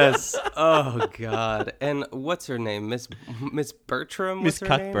 Yes. Oh God. And what's her name? Miss Bertram. Miss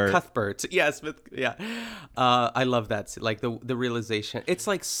Cuthbert. Cuthbert. Yes. Yeah. I love that. Like the realization. It's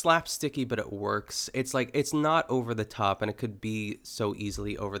like slapsticky, but it works. It's like it's not over the top, and it could be so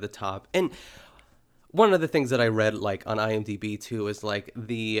easily over the top. And one of the things that I read like on IMDb too is like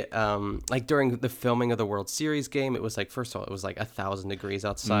the like during the filming of the World Series game, it was like, first of all, it was like 1,000 degrees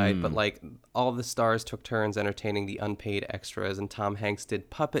outside, but like all the stars took turns entertaining the unpaid extras, and Tom Hanks did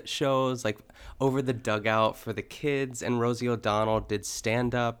puppet shows like over the dugout for the kids, and Rosie O'Donnell did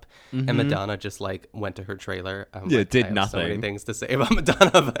stand up, and Madonna just like went to her trailer. Did nothing. So many things to say about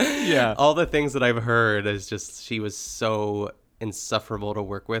Madonna. Yeah, all the things that I've heard is just she was so insufferable to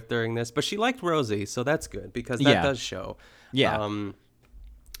work with during this, but she liked Rosie, so that's good because that does show.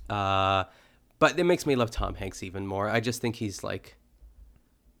 But it makes me love Tom Hanks even more. I just think he's like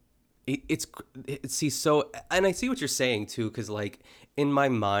he's so, and I see what you're saying too, because like in my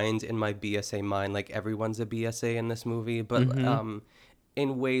mind, in my BSA mind, like everyone's a BSA in this movie, but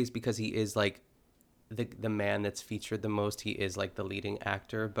in ways because he is like the man that's featured the most, he is like the leading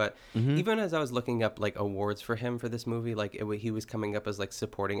actor. But even as I was looking up like awards for him for this movie, like he was coming up as like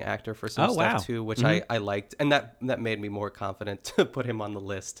supporting actor for some stuff too, which I liked, and that made me more confident to put him on the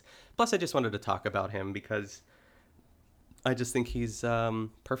list. Plus I just wanted to talk about him because I just think he's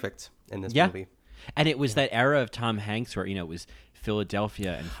perfect in this movie. And it was that era of Tom Hanks where, you know, it was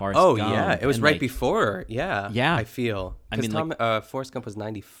Philadelphia and Forrest Gump. Gump. Oh, yeah. It was right like, before. Yeah. I feel. I mean, Forrest Gump was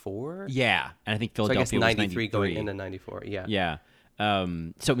 94? Yeah. And I think Philadelphia was 93 going into 94. Yeah. Yeah.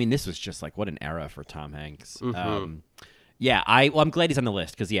 So, I mean, this was just like, what an era for Tom Hanks. I'm glad he's on the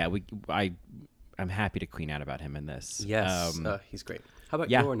list because, I'm happy to queen out about him in this. Yes. He's great. How about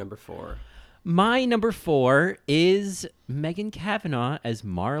your number 4? My number 4 is Megan Cavanagh as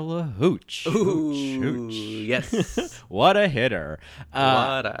Marla Hooch. Ooh, yes. What a hitter.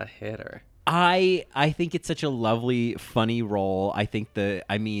 What a hitter. I think it's such a lovely, funny role. I think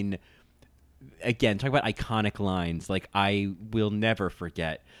again, talk about iconic lines. Like, I will never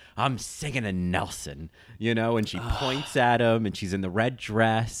forget, I'm singing a Nelson, you know, and she points at him and she's in the red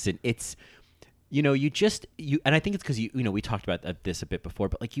dress, and it's, you know, and I think it's because you know, we talked about this a bit before,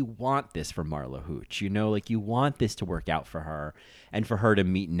 but like you want this for Marla Hooch, you know, like you want this to work out for her and for her to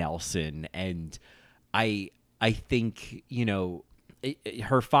meet Nelson. And I think, you know,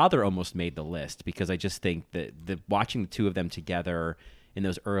 her father almost made the list, because I just think that watching the two of them together in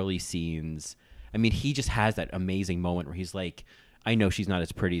those early scenes, I mean, he just has that amazing moment where he's like, I know she's not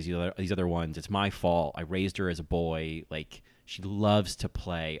as pretty as these other ones. It's my fault. I raised her as a boy. Like, she loves to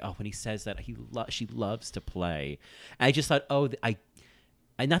play. Oh, when he says that, she loves to play. And I just thought,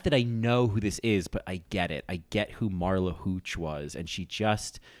 not that I know who this is, but I get it. I get who Marla Hooch was. And she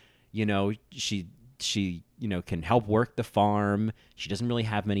just, she can help work the farm. She doesn't really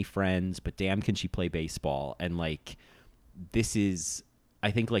have many friends, but damn, can she play baseball. And, like, this is, I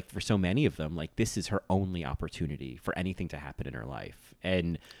think, like, for so many of them, like, this is her only opportunity for anything to happen in her life.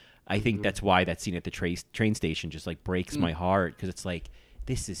 And I think that's why that scene at the train station just, like, breaks my heart, because it's like,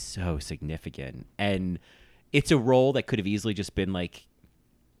 this is so significant. And it's a role that could have easily just been, like,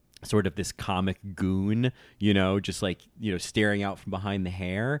 sort of this comic goon, just like, staring out from behind the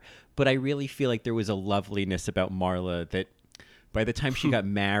hair. But I really feel like there was a loveliness about Marla that by the time she got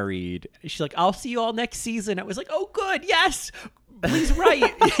married, she's like, I'll see you all next season. I was like, oh, good. Yes. Please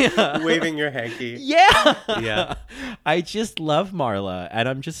write. Yeah. Waving your hanky. Yeah. Yeah. I just love Marla. And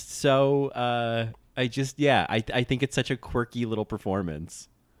I'm just so, I think it's such a quirky little performance.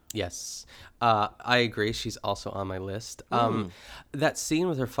 Yes. I agree. She's also on my list. That scene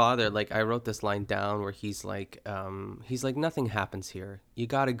with her father, like, I wrote this line down where he's like, nothing happens here. You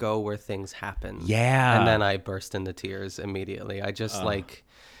got to go where things happen. Yeah. And then I burst into tears immediately. I just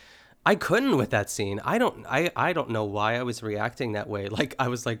I couldn't with that scene. I don't know why I was reacting that way. Like, I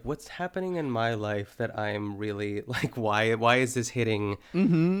was like, what's happening in my life that I'm really, like, why is this hitting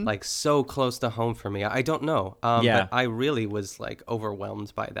like so close to home for me? I don't know. But I really was, like,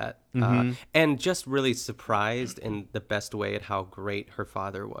 overwhelmed by that. And just really surprised in the best way at how great her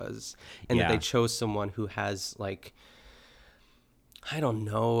father was. And that they chose someone who has, like, I don't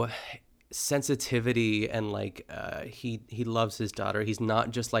know, sensitivity, and like he loves his daughter. He's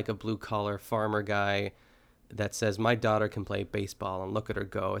not just like a blue collar farmer guy that says my daughter can play baseball and look at her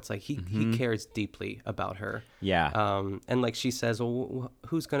go. It's like he cares deeply about her. And like she says, well,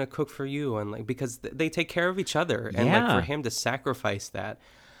 who's gonna cook for you? And like, because they take care of each other, and like for him to sacrifice that,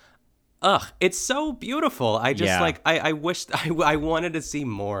 it's so beautiful. I just like I wished I wanted to see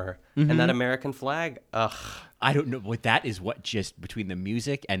more. And that American flag, I don't know what that is. What, just between the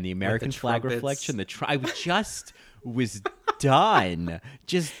music and the American flag reflection, I just was done.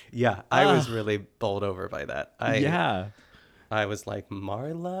 Just I was really bowled over by that. I was like,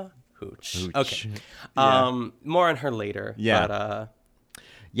 Marla Hooch. Okay, more on her later.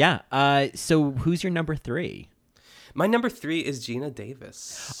 So who's your number 3? My number 3 is Geena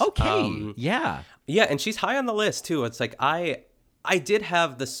Davis. Okay, and she's high on the list too. It's like I did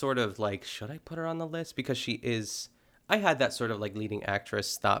have the sort of like, should I put her on the list? Because I had that sort of like leading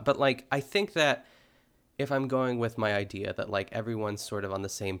actress thought. But like, I think that if I'm going with my idea that like everyone's sort of on the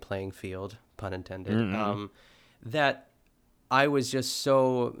same playing field, pun intended, that I was just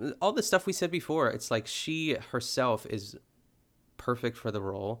so, all the stuff we said before, it's like she herself is perfect for the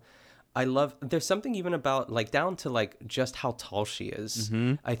role. There's something even about like down to like just how tall she is.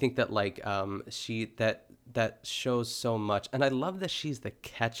 I think that like that shows so much. And I love that she's the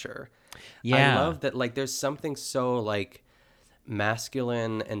catcher. I love that like there's something so like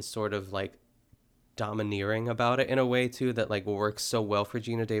masculine and sort of like domineering about it in a way too that like works so well for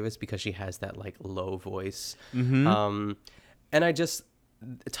Geena Davis because she has that like low voice. And I just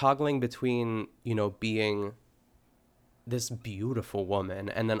toggling between, being this beautiful woman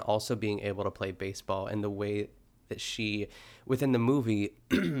and then also being able to play baseball, and the way that she within the movie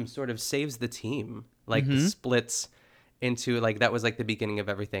sort of saves the team, like the splits into like, that was like the beginning of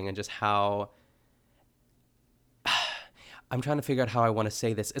everything. And just how I'm trying to figure out how I want to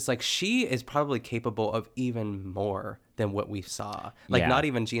say this. It's like she is probably capable of even more than what we saw. Like not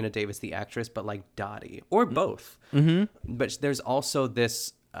even Geena Davis, the actress, but like Dottie, or both. But there's also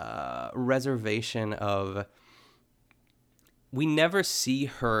this reservation of, we never see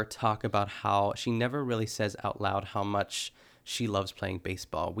her talk about how, she never really says out loud how much she loves playing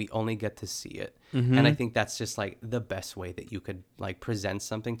baseball. We only get to see it. And I think that's just like the best way that you could like present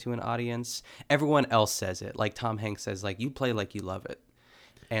something to an audience. Everyone else says it. Like Tom Hanks says, like, you play like you love it.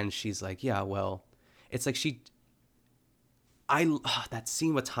 And she's like, yeah, well, it's like that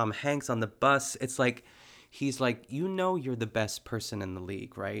scene with Tom Hanks on the bus, it's like, he's like, you're the best person in the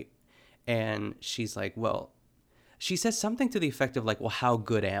league, right? And she's like, well, she says something to the effect of like, well, how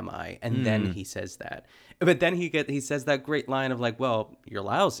good am I? And then he says that. But then he says that great line of like, well, you're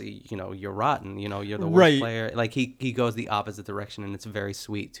lousy, you're rotten, you're the worst player. Like he goes the opposite direction, and it's very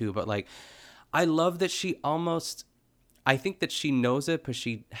sweet too. But like, I love that I think that she knows it, but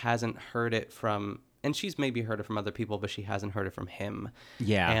she hasn't heard it from and she's maybe heard it from other people, but she hasn't heard it from him.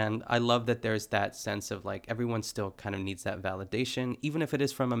 Yeah. And I love that there's that sense of like everyone still kind of needs that validation, even if it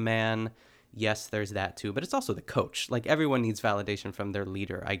is from a man. Yes, there's that too, but it's also the coach. Like everyone needs validation from their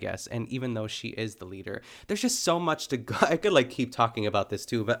leader, I guess. And even though she is the leader, there's just so much to go. I could like keep talking about this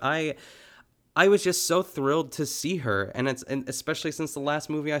too, but I was just so thrilled to see her, and especially since the last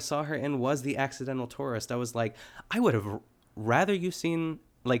movie I saw her in was The Accidental Tourist. I was like, I would have rather seen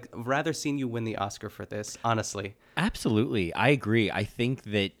you win the Oscar for this, honestly. Absolutely, I agree. I think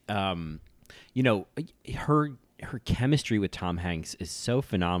that her chemistry with Tom Hanks is so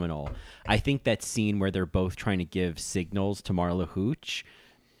phenomenal. I think that scene where they're both trying to give signals to Marla Hooch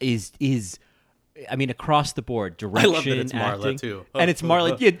is I mean, across the board, direction, I love that it's Marla acting, too. And it's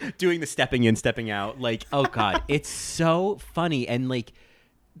Marla doing the stepping in, stepping out. Like, oh God, it's so funny. And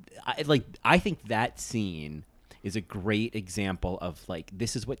I think that scene is a great example of like,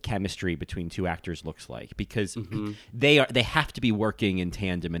 this is what chemistry between two actors looks like, because they have to be working in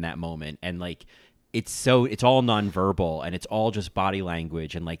tandem in that moment. And like, it's all nonverbal and it's all just body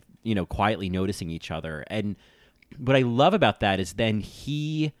language and like, quietly noticing each other. And what I love about that is then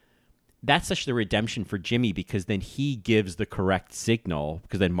that's such the redemption for Jimmy, because then he gives the correct signal,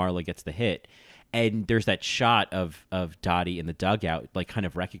 because then Marla gets the hit. And there's that shot of Dottie in the dugout, like kind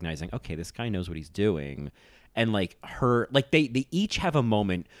of recognizing, okay, this guy knows what he's doing. And like they each have a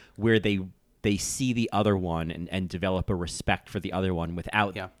moment where they see the other one and develop a respect for the other one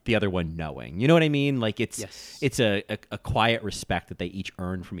without the other one knowing. You know what I mean? Like it's a quiet respect that they each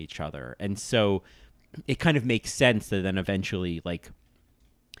earn from each other. And so it kind of makes sense that then eventually like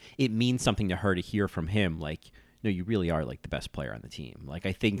it means something to her to hear from him. Like, no, you really are like the best player on the team. Like,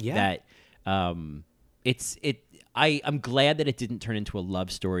 I think that I'm glad that it didn't turn into a love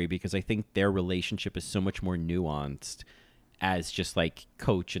story, because I think their relationship is so much more nuanced as just like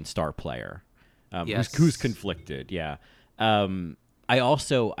coach and star player. Who's conflicted. Yeah.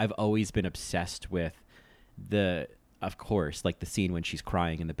 I've always been obsessed with of course, like the scene when she's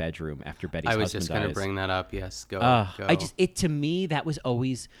crying in the bedroom after Betty's husband dies. I was just going to bring that up. Yes, go. To me, that was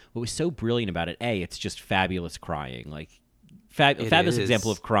always what was so brilliant about it. It's just fabulous crying, like fabulous example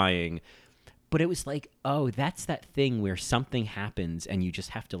of crying. But it was like, oh, that's that thing where something happens and you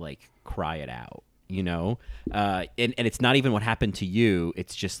just have to like cry it out, and it's not even what happened to you.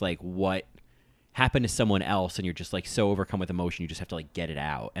 It's just like what happened to someone else, and you're just like so overcome with emotion, you just have to like get it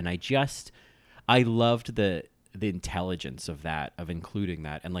out. And I loved the intelligence of that, of including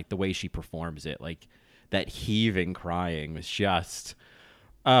that, and like the way she performs it, like that heaving crying was just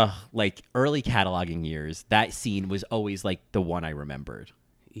like early cataloging years. That scene was always like the one I remembered.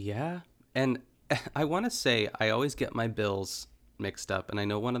 Yeah. And I want to say I always get my Bills mixed up, and I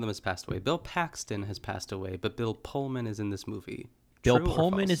know one of them has passed away. Bill Paxton has passed away, but Bill Pullman is in this movie. Bill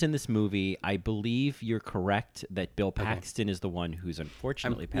Pullman is in this movie. I believe you're correct that Bill Paxton is the one who's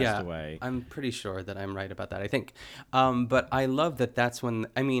unfortunately passed away. I'm pretty sure that I'm right about that, I think. But I love that that's when,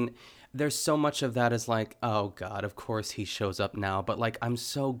 I mean, there's so much of that is like, oh God, of course he shows up now. But like, I'm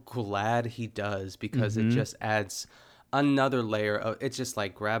so glad he does, because it just adds another layer of, it's just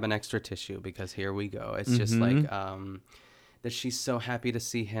like grab an extra tissue, because here we go. It's just like that she's so happy to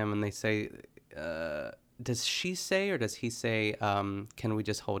see him, and they say, does she say or does he say, can we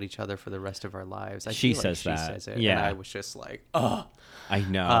just hold each other for the rest of our lives? She says that. She says it. Yeah. And I was just like, oh. I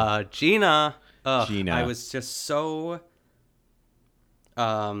know. Gina. Gina. I was just so...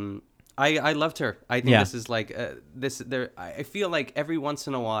 I loved her. I think this is like... I feel like every once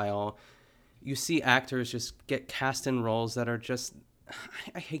in a while, you see actors just get cast in roles that are just...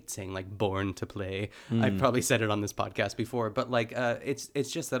 I hate saying like born to play. I've probably said it on this podcast before, but like it's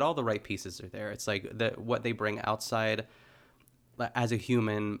just that all the right pieces are there. It's like what they bring outside as a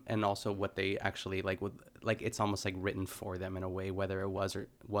human, and also what they actually like with, like it's almost like written for them in a way, whether it was or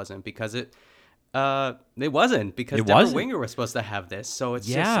wasn't, because it wasn't, because Deborah Winger was supposed to have this. So it's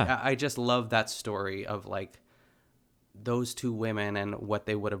just I just love that story of like those two women and what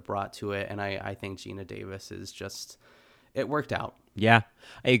they would have brought to it, and I think Gina Davis is just, it worked out. Yeah,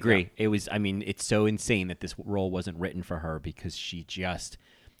 I agree. Yeah. It was, I mean, it's so insane that this role wasn't written for her, because she just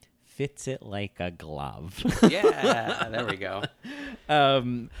fits it like a glove. Yeah, there we go.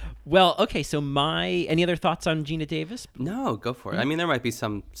 Well, okay, so any other thoughts on Gina Davis? No, go for it. I mean, there might be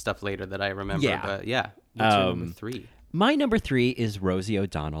some stuff later that I remember, but yeah. What's your number 3? My number 3 is Rosie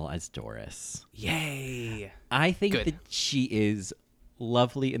O'Donnell as Doris. Yay! I think that she is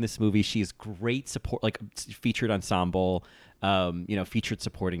lovely in this movie. She is great support, like featured ensemble, featured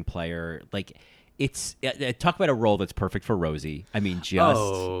supporting player. Like, it's talk about a role that's perfect for Rosie. I mean, just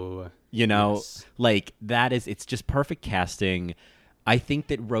like that is, it's just perfect casting. I think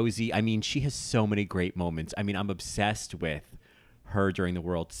that Rosie, I mean, she has so many great moments. I mean, I'm obsessed with her during the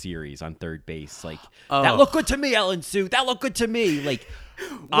World Series on third base. Like, that looked good to me, Ellen Sue. That looked good to me. Like,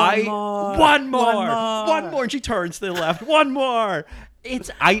 one more. And she turns to the left. One more.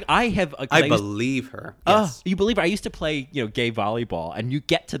 I believe her. Yes. You believe her. I used to play, gay volleyball, and you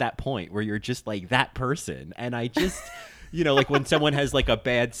get to that point where you're just like that person. And I just, like when someone has like a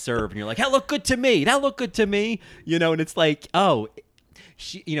bad serve and you're like, that looked good to me. That looked good to me. And it's like, oh,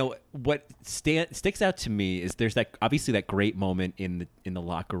 she, what sticks out to me is there's obviously that great moment in the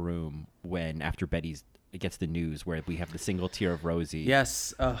locker room when after Betty gets the news where we have the single tear of Rosie.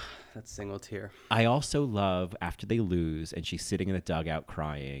 Yes, that single tear. I also love after they lose and she's sitting in the dugout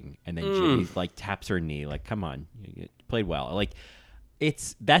crying, and then Jimmy like taps her knee, like, "Come on, you played well." Like,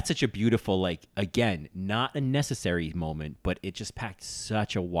 that's such a beautiful, like, again, not a necessary moment, but it just packed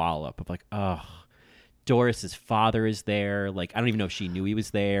such a wallop of like, oh. Doris's father is there. Like, I don't even know if she knew he was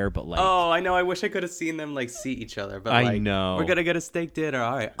there, but like, oh, I know. I wish I could have seen them like see each other. But I know we're gonna get a steak dinner.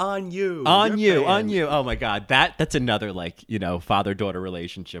 All right, on you. Oh my God, that's another like father-daughter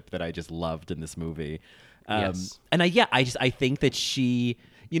relationship that I just loved in this movie. Yes. And I think that she,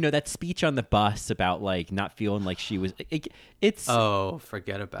 that speech on the bus about like not feeling like she was. It's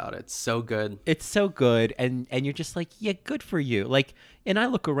forget about it. So good. It's so good, and you're just like, yeah, good for you. Like, and I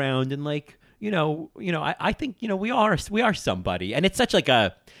look around and like. I think we are somebody, and it's such like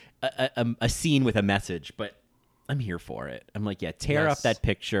a scene with a message, but I'm here for it. I'm like, yeah, tear up that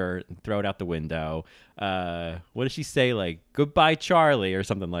picture and throw it out the window. What does she say? Like, goodbye, Charlie, or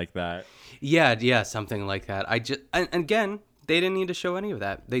something like that. Yeah, something like that. And again, they didn't need to show any of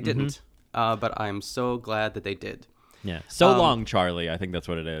that. They didn't. But I'm so glad that they did. Yeah. So long, Charlie. I think that's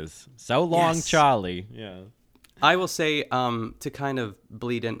what it is. So long, yes. Charlie. Yeah. I will say, to kind of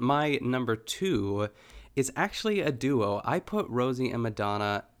bleed in, my number 2 is actually a duo. I put Rosie and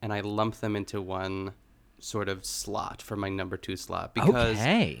Madonna, and I lump them into one sort of slot for my number 2 slot. Because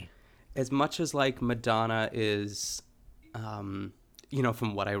as much as, like, Madonna is, from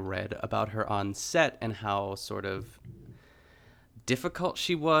what I read about her on set and how sort of difficult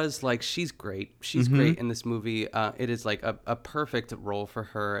she was, like, she's great. She's great in this movie. It is like a perfect role for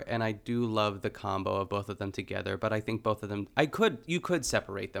her, and I do love the combo of both of them together. But I think both of them, you could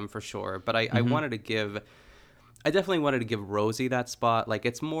separate them for sure. But I definitely wanted to give Rosie that spot. Like,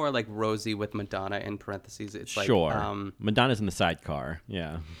 it's more like Rosie with Madonna in parentheses. It's like Madonna's in the sidecar.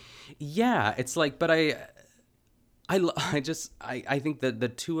 Yeah, it's like, but I think that the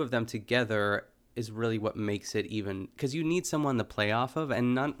two of them together is really what makes it even, because you need someone to play off of,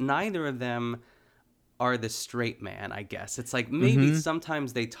 and neither of them are the straight man, I guess. It's like maybe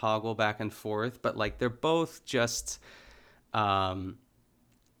sometimes they toggle back and forth, but like they're both just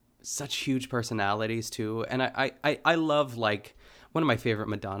such huge personalities too. And I love, like, one of my favorite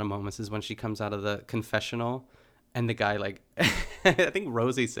Madonna moments is when she comes out of the confessional and the guy, like, I think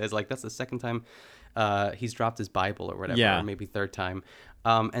Rosie says, like, that's the second time he's dropped his Bible or whatever, or maybe third time.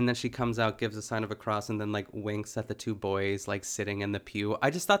 And then she comes out, gives a sign of a cross, and then like winks at the two boys like sitting in the pew.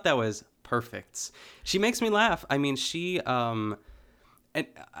 I just thought that was perfect. She makes me laugh. I mean, and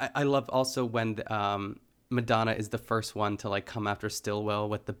I love also when Madonna is the first one to like come after Stillwell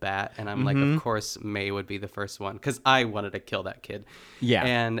with the bat, and I'm like, of course May would be the first one because I wanted to kill that kid. Yeah.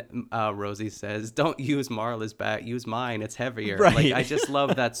 And Rosie says, "Don't use Marla's bat, use mine. It's heavier." Right. Like, I just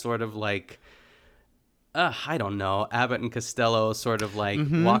love that sort of like. I don't know, Abbott and Costello sort of like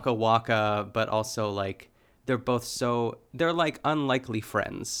waka waka, but also like they're like unlikely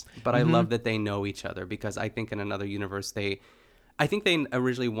friends. But I love that they know each other, because I think in another universe I think they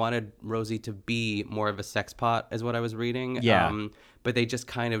originally wanted Rosie to be more of a sex pot, is what I was reading. Yeah. But they just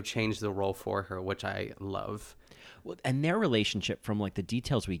kind of changed the role for her, which I love. Well, and their relationship, from like the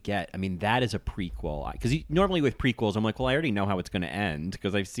details we get, I mean, that is a prequel. Because normally with prequels, I'm like, well, I already know how it's going to end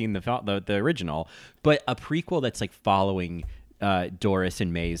because I've seen the original. But a prequel that's like following Doris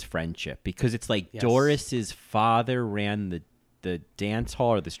and May's friendship, because it's like Doris's father ran the dance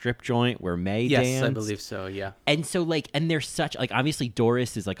hall or the strip joint where May danced. Yes, I believe so, yeah. And so like, and they're such like, obviously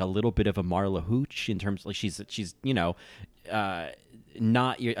Doris is like a little bit of a Marla Hooch in terms of like she's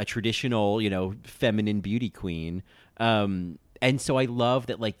not a traditional, feminine beauty queen. And so I love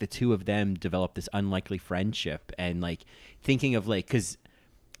that like the two of them develop this unlikely friendship, and like thinking of like, cause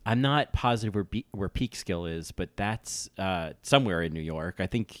I'm not positive where Peekskill is, but that's somewhere in New York. I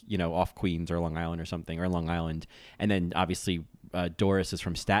think, off Queens or Long Island or something, or Long Island. And then obviously Doris is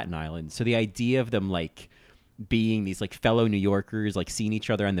from Staten Island. So the idea of them like being these like fellow New Yorkers, like seeing each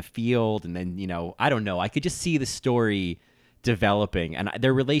other on the field, and then, I don't know, I could just see the story developing, and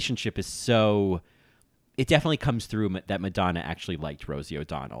their relationship is it definitely comes through that Madonna actually liked Rosie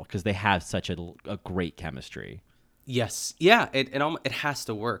O'Donnell because they have such a great chemistry. Yes. Yeah, it has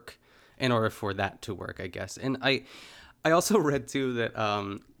to work in order for that to work, I guess. And I also read too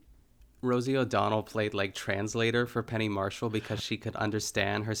that Rosie O'Donnell played like translator for Penny Marshall because she could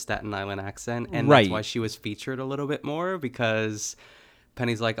understand her Staten Island accent, and right. That's why she was featured a little bit more, because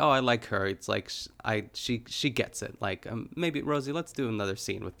Penny's like, oh, I like her. It's like she gets it. Like, maybe Rosie, let's do another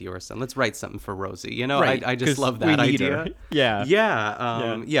scene with your son. Let's write something for Rosie. You know, right. I just love that idea. Yeah,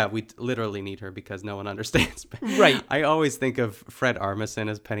 yeah. We literally need her because no one understands. Right. I always think of Fred Armisen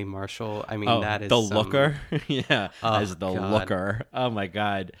as Penny Marshall. I mean, that is the looker. Yeah, as the God. looker. Oh my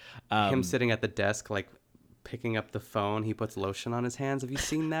God. Him sitting at the desk, like picking up the phone. He puts lotion on his hands. Have you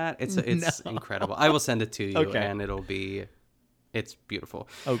seen that? It's incredible. I will send it to you, and it's beautiful.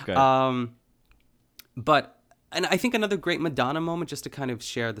 Okay. But I think another great Madonna moment, just to kind of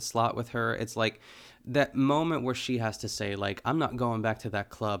share the slot with her, it's like that moment where she has to say, like, I'm not going back to that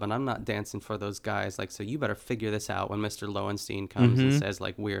club and I'm not dancing for those guys. Like, so you better figure this out when Mr. Lowenstein comes and says,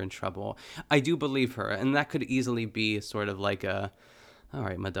 like, we're in trouble. I do believe her. And that could easily be sort of like all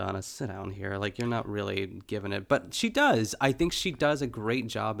right, Madonna, sit down here. Like, you're not really giving it. But she does. I think she does a great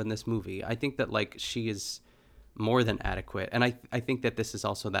job in this movie. I think that, like, she is more than adequate. And I think that this is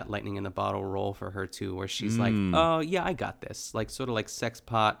also that lightning in the bottle role for her too, where she's like, oh yeah, I got this. Like, sort of like sex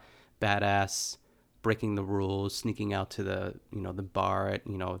pot, badass, breaking the rules, sneaking out to the bar at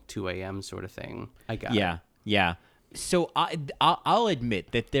 2 a.m. sort of thing. I got it. Yeah. So I'll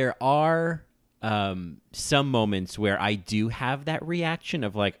admit that there are some moments where I do have that reaction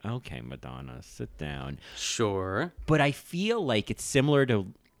of like, okay, Madonna, sit down. Sure. But I feel like it's similar to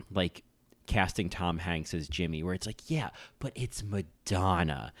like casting Tom Hanks as Jimmy, where it's like, yeah, but it's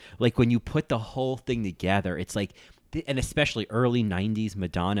Madonna. Like, when you put the whole thing together, it's like, and especially early 90s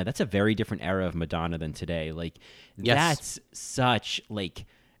Madonna, that's a very different era of Madonna than today. Like, that's such, like,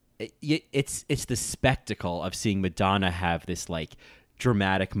 it's the spectacle of seeing Madonna have this, like,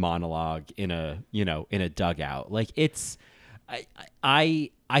 dramatic monologue in a dugout. Like, it's,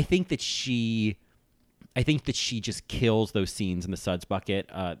 I think that she just kills those scenes in the Suds Bucket.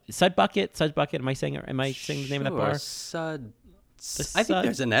 Suds Bucket. Am I saying the name of that bar? I think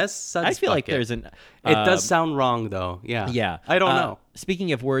there's an S. Suds I feel Bucket. like there's an. It does sound wrong though. Yeah. Yeah. I don't know.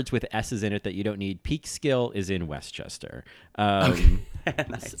 Speaking of words with S's in it that you don't need, Peekskill is in Westchester.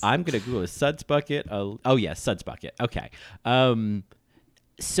 Nice. I'm gonna Google Suds Bucket. Suds Bucket. Okay.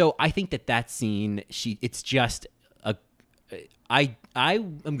 So I think that scene, it's just a. I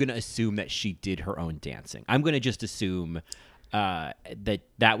am going to assume that she did her own dancing. I'm going to just assume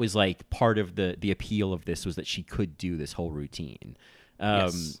that was like part of the appeal of this was that she could do this whole routine.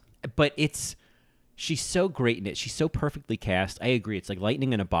 Yes. But she's so great in it. She's so perfectly cast. I agree. It's like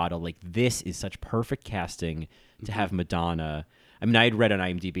lightning in a bottle. Like, this is such perfect casting to have Madonna. I mean, I had read on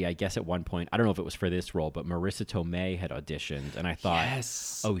IMDb, I guess at one point, I don't know if it was for this role, but Marissa Tomei had auditioned, and I thought,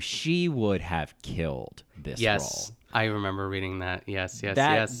 oh, she would have killed this role. Yes, I remember reading that. Yes.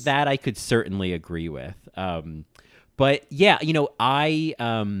 That I could certainly agree with. But yeah,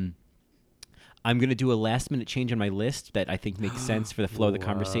 I'm going to do a last-minute change on my list that I think makes sense for the flow of the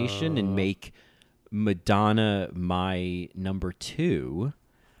conversation and make Madonna my number 2.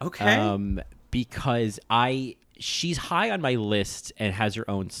 Okay. Because she's high on my list and has her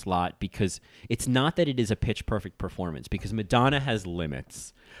own slot because it's not that it is a pitch perfect performance, because Madonna has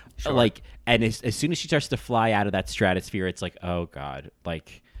limits. Sure. Like, and as soon as she starts to fly out of that stratosphere, it's like, oh God,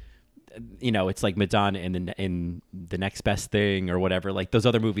 like, it's like Madonna in the Next Best Thing or whatever, like those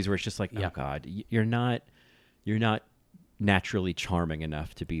other movies where it's just like, oh God, you're not naturally charming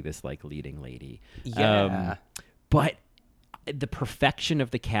enough to be this like leading lady. Yeah. But the perfection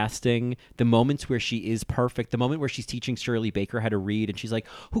of the casting, the moments where she is perfect, the moment where she's teaching Shirley Baker how to read and she's like,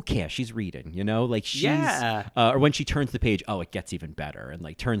 who cares? She's reading, like she's, or when she turns the page, oh, it gets even better, and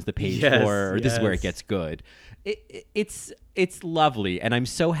like turns the page or this is where it gets good. It's lovely. And I'm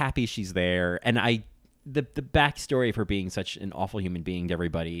so happy she's there. And the backstory of her being such an awful human being to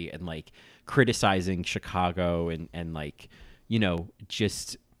everybody and like criticizing Chicago and like,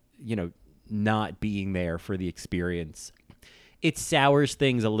 just, not being there for the experience. It sours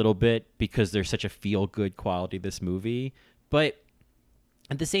things a little bit because there's such a feel-good quality to this movie. But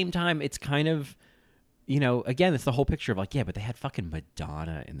at the same time, it's kind of, again, it's the whole picture of like, yeah, but they had fucking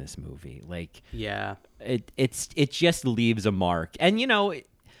Madonna in this movie. Like, yeah, it just leaves a mark. And,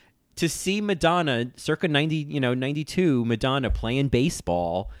 to see Madonna circa 92, Madonna playing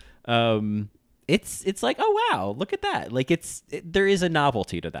baseball, it's like, oh, wow, look at that. Like, there is a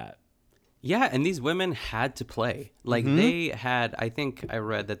novelty to that. Yeah, and these women had to play. Like, they had, I think I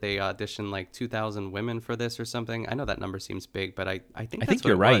read that they auditioned like 2,000 women for this or something. I know that number seems big, but I think that's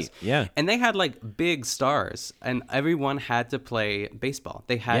you're what it right. was. Yeah. And they had like big stars, and everyone had to play baseball.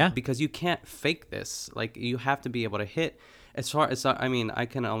 They had, because you can't fake this. Like, you have to be able to hit. As far as, I mean, I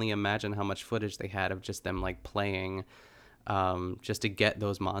can only imagine how much footage they had of just them like playing, just to get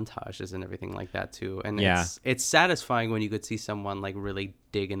those montages and everything like that too. And it's satisfying when you could see someone like really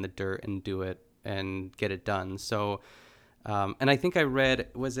dig in the dirt and do it and get it done. So, and I think I read,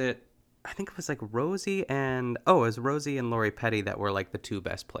 I think it was like Rosie and Lori Petty that were like the two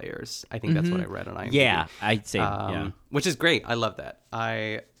best players. I think that's what I read on IMDb. Yeah, I'd say, which is great. I love that.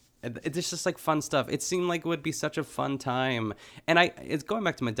 It's just like fun stuff. It seemed like it would be such a fun time. And it's going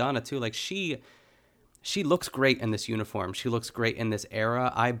back to Madonna too. Like she looks great in this uniform. She looks great in this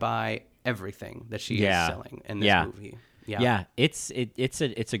era. I buy everything that she is selling in this movie. Yeah. It's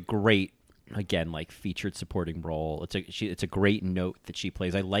a great, again, like featured supporting role. It's a great note that she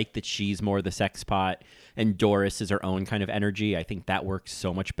plays. I like that she's more the sex pot and Doris is her own kind of energy. I think that works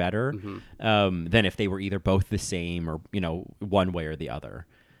so much better than if they were either both the same or, one way or the other.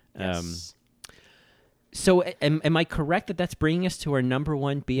 Yes. So am I correct that that's bringing us to our number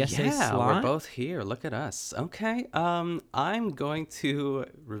one BSA slot? Yeah, we're both here. Look at us. Okay. I'm going to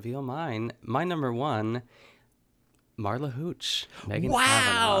reveal mine. My number one, Marla Hooch. Megan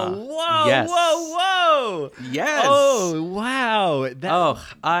Kavanaugh. Whoa, yes. whoa. Yes. Oh, wow.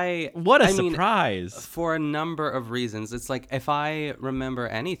 What a surprise. For a number of reasons. It's like, if I remember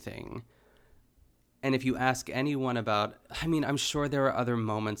anything, and if you ask anyone about, I mean, I'm sure there are other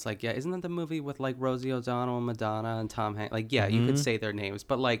moments like, isn't that the movie with like Rosie O'Donnell and Madonna and Tom Hanks? Like, you could say their names,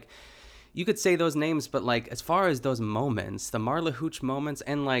 but like, you could say those names, but like, as far as those moments, the Marla Hooch moments,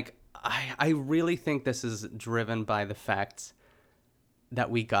 and like, I really think this is driven by the fact that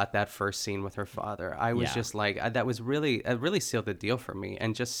we got that first scene with her father. I was just like, that was really, it really sealed the deal for me.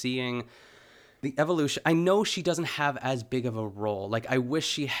 And just seeing the evolution. I know she doesn't have as big of a role. Like, I wish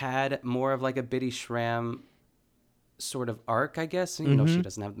she had more of like a Bitty Schramm sort of arc, I guess. You know, she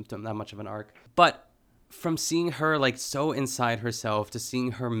doesn't have that much of an arc. But from seeing her like so inside herself to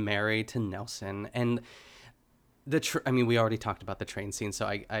seeing her married to Nelson, and I mean, we already talked about the train scene, so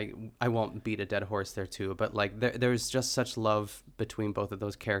I won't beat a dead horse there too. But like, there's just such love between both of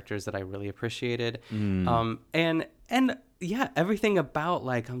those characters that I really appreciated. And yeah, everything about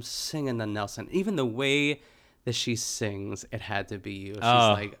like, I'm singing the Nelson, even the way that she sings, it had to be you. She's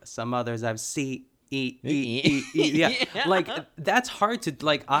like, some others I've seen. Yeah, like that's hard to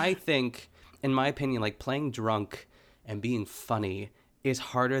like. I think, in my opinion, like playing drunk and being funny is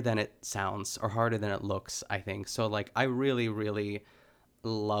harder than it sounds or harder than it looks, I think. So like, I really, really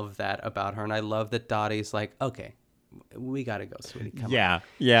love that about her. And I love that Dottie's like, okay, we gotta go, sweetie. Come on.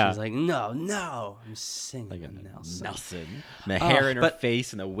 She's like, no, I'm singing like Nelson. The hair in her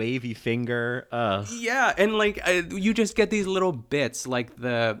face and the wavy finger. Yeah, and like, you just get these little bits, like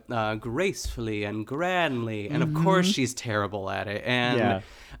the gracefully and grandly. And of course, she's terrible at it. And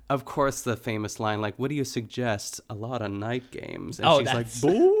of course, the famous line, like, what do you suggest? A lot of night games. And she's like,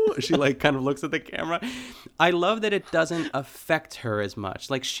 boo. She like kind of looks at the camera. I love that it doesn't affect her as much.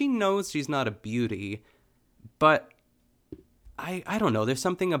 Like, she knows she's not a beauty, but I don't know. There's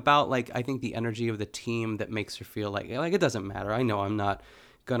something about like, I think the energy of the team that makes her feel like it doesn't matter. I know I'm not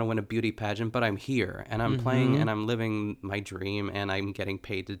gonna win a beauty pageant, but I'm here and I'm playing and I'm living my dream and I'm getting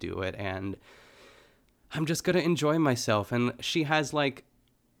paid to do it and I'm just gonna enjoy myself. And she has like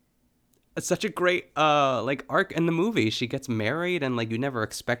such a great like arc in the movie. She gets married and like, you never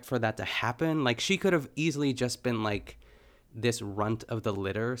expect for that to happen. Like, she could have easily just been like this runt of the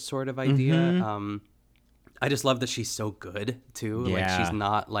litter sort of idea. I just love that she's so good too. Like,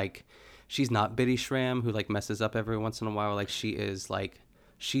 she's not Bitty Schramm who like messes up every once in a while. Like, she is like,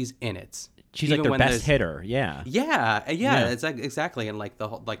 she's in it. She's like their best hitter. Yeah. It's like, exactly. And like the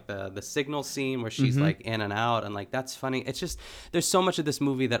whole, like the signal scene where she's like in and out, and like, that's funny. It's just, there's so much of this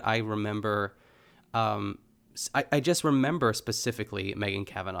movie that I remember. I just remember specifically Megan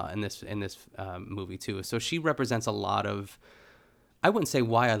Kavanaugh in this movie too. So she represents a lot of, I wouldn't say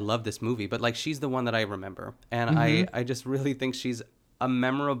why I love this movie, but like, she's the one that I remember. And I just really think she's a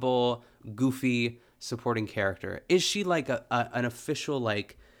memorable, goofy supporting character. Is she like an official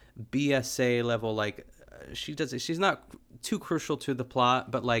like BSA level? Like, she's not too crucial to the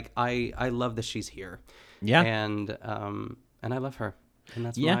plot, but like, I love that she's here. Yeah. And I love her. And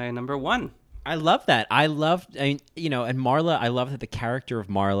that's my number one. I love that. And Marla, I love that the character of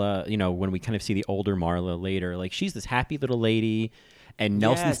Marla, when we kind of see the older Marla later, like, she's this happy little lady and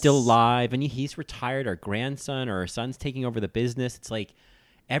Nelson's still alive and he's retired. Our grandson or our son's taking over the business. It's like,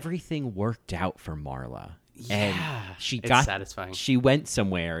 everything worked out for Marla. And she it's got satisfying. She went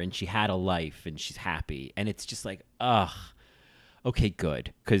somewhere and she had a life and she's happy. And it's just like, ugh. Okay,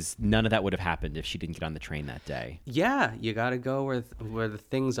 good, because none of that would have happened if she didn't get on the train that day. Yeah, you got to go where the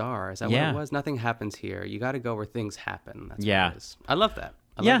things are. Is that what it was? Nothing happens here. You got to go where things happen. That's what it is. I love that.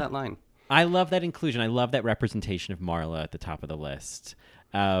 I love that line. I love that inclusion. I love that representation of Marla at the top of the list.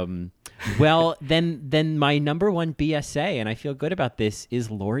 Well, then my number one BSA, and I feel good about this, is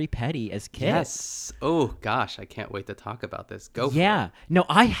Lori Petty as Kit. Yes. Oh gosh, I can't wait to talk about this. Go for it. No,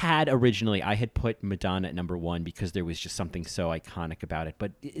 I had put Madonna at number one because there was just something so iconic about it.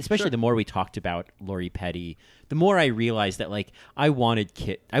 But especially the more we talked about Lori Petty, the more I realized that like I want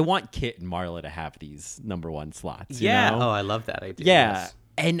Kit and Marla to have these number one slots. Yeah. You know? Oh, I love that idea. Yeah. Yes.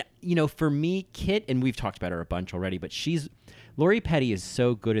 And for me, Kit, and we've talked about her a bunch already, but Lori Petty is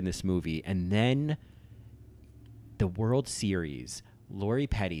so good in this movie. And then the World Series, Lori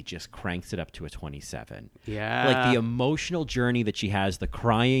Petty just cranks it up to a 27. Yeah. Like the emotional journey that she has, the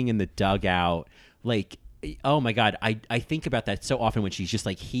crying in the dugout, like, oh my God, I think about that so often when she's just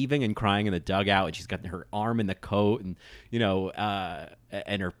like heaving and crying in the dugout and she's got her arm in the coat and,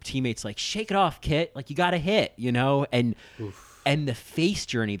 and her teammates like, shake it off, Kit. Like you got to hit, and... Oof. And the face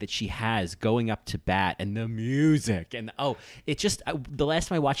journey that she has going up to bat and the music and the last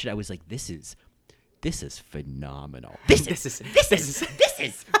time I watched it, I was like, this is phenomenal. This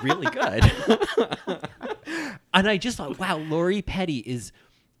is really good. And I just thought, wow, Lori Petty is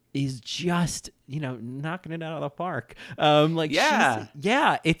just, knocking it out of the park.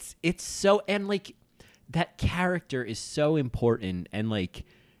 It's so, and like that character is so important. And like,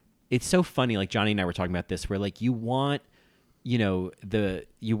 it's so funny. Like Johnny and I were talking about this where like you want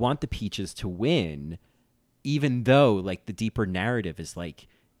the Peaches to win, even though like the deeper narrative is like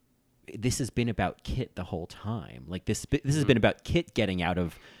this has been about Kit the whole time. Like this has been about Kit getting out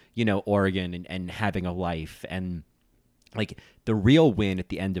of Oregon and having a life, and like the real win at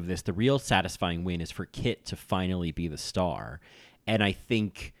the end of this, the real satisfying win is for Kit to finally be the star. And I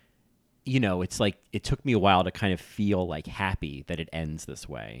think it's like it took me a while to kind of feel like happy that it ends this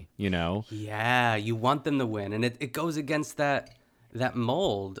way, Yeah, you want them to win. And it goes against that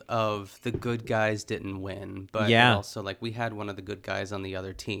mold of the good guys didn't win. But also, like, we had one of the good guys on the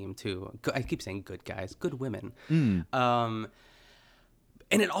other team, too. I keep saying good guys, good women. And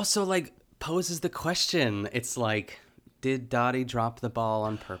it also, like, poses the question. It's like, did Dottie drop the ball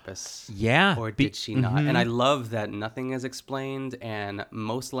on purpose? Yeah. Or did she not? And I love that nothing is explained, and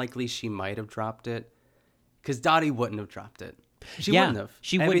most likely she might have dropped it, because Dottie wouldn't have dropped it. She wouldn't have.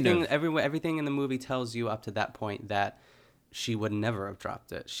 Everything in the movie tells you up to that point that she would never have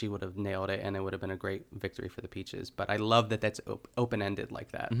dropped it. She would have nailed it, and it would have been a great victory for the Peaches. But I love that that's open-ended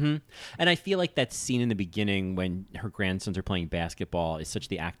like that. Mm-hmm. And I feel like that scene in the beginning when her grandsons are playing basketball is such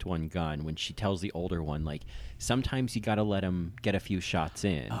the Act 1 gun, when she tells the older one, like, sometimes you got to let him get a few shots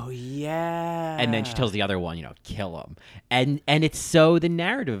in. Oh, yeah. And then she tells the other one, kill him. And it's so the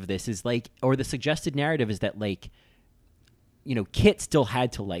narrative of this is like, or the suggested narrative is that, like, Kit still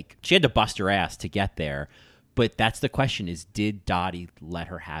had to, like, she had to bust her ass to get there. But that's the question: is did Dottie let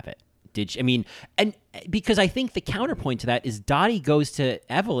her have it? Did she, and because I think the counterpoint to that is Dottie goes to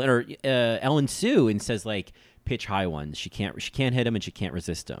Evelyn or Ellen Sue and says like, pitch high ones. She can't hit him and she can't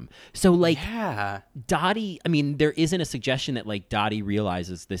resist him. So like, Dottie. There isn't a suggestion that like Dottie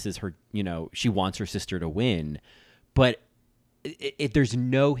realizes this is her. She wants her sister to win, but there's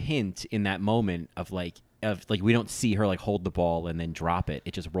no hint in that moment of like we don't see her like hold the ball and then drop it.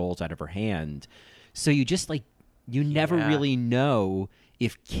 It just rolls out of her hand. So you just like, you never really know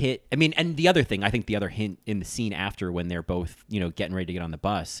if Kit, and the other thing, I think the other hint in the scene after when they're both, getting ready to get on the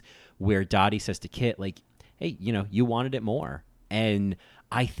bus, where Dottie says to Kit, like, hey, you wanted it more. And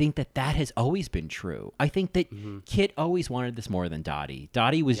I think that has always been true. I think that Kit always wanted this more than Dottie.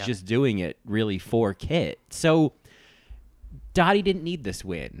 Dottie was just doing it really for Kit. So Dottie didn't need this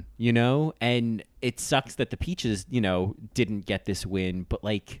win, and it sucks that the Peaches, didn't get this win, but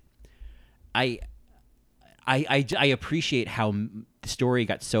like, I appreciate how the story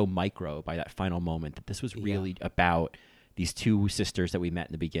got so micro by that final moment, that this was really about these two sisters that we met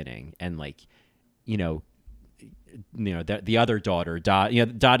in the beginning, and like, the other daughter,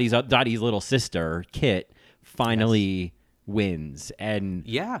 Dottie's little sister, Kit, finally wins, and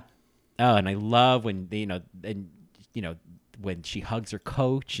and I love when when she hugs her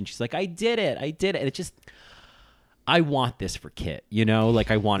coach and she's like, I did it, and it just, I want this for Kit,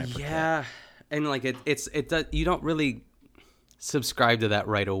 like I want it for Kit. And like it does, you don't really subscribe to that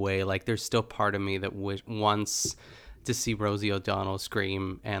right away. Like there's still part of me that wants to see Rosie O'Donnell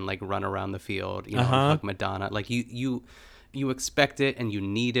scream and like run around the field, and hug Madonna. Like you you expect it and you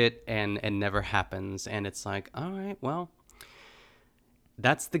need it and it never happens. And it's like, all right, well,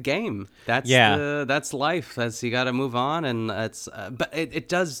 that's the game. That's life. You got to move on. And but it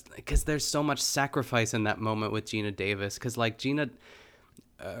does, because there's so much sacrifice in that moment with Geena Davis. Because like Geena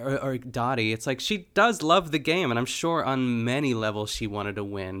or Dottie, it's like she does love the game. And I'm sure on many levels she wanted to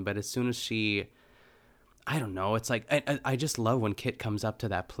win. But as soon as I don't know. It's like, I just love when Kit comes up to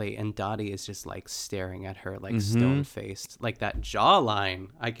that plate and Dottie is just like staring at her like stone-faced, like that jawline.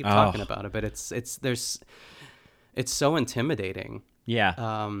 I keep talking about it, but it's so intimidating. Yeah.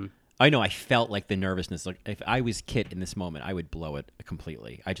 I know. I felt like the nervousness. Like if I was Kit in this moment, I would blow it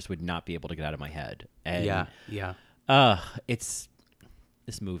completely. I just would not be able to get out of my head. And, it's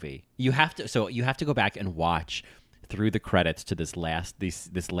this movie. You have to go back and watch through the credits to this last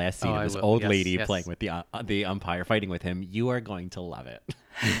scene of this old lady playing with the umpire, fighting with him. You are going to love it.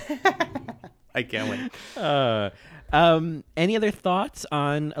 I can't wait. Any other thoughts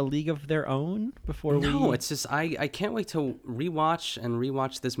on A League of Their Own before we? No, it's just I can't wait to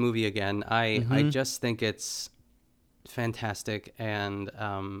rewatch this movie again. I just think it's fantastic, and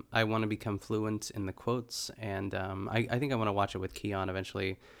I want to become fluent in the quotes, and I think I want to watch it with Keon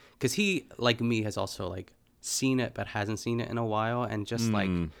eventually, because he, like me, has also like seen it but hasn't seen it in a while, and just like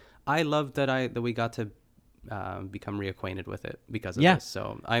I love that we got to become reacquainted with it because of this.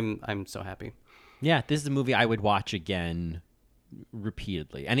 So I'm so happy. Yeah, this is a movie I would watch again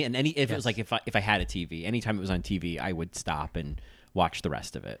repeatedly. If it was like if I had a TV, anytime it was on TV, I would stop and watch the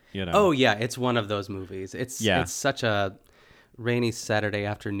rest of it. You know? Oh yeah, it's one of those movies. It's such a rainy Saturday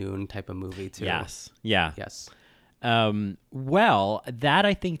afternoon type of movie too. Yes. Yeah. Yes. Well, that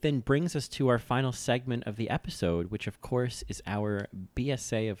I think then brings us to our final segment of the episode, which of course is our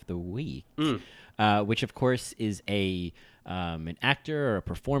BSA of the week, which of course is an actor or a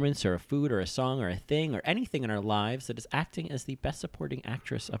performance or a food or a song or a thing or anything in our lives that is acting as the best supporting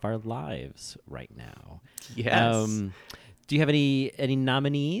actress of our lives right now. Yes. Do you have any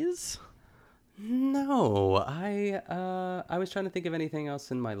nominees? No, I was trying to think of anything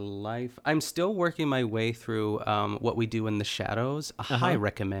else in my life. I'm still working my way through What We Do in the Shadows. I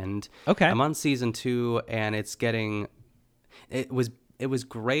recommend. Okay. I'm on season 2, and it was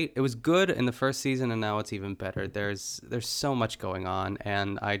great. It was good in the first season, and now it's even better. There's so much going on,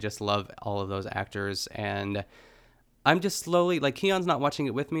 and I just love all of those actors. And I'm just slowly, like, Keon's not watching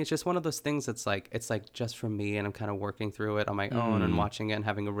it with me. It's just one of those things that's like, it's like just for me, and I'm kind of working through it on my own and watching it and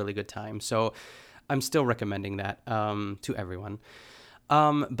having a really good time. So I'm still recommending that to everyone.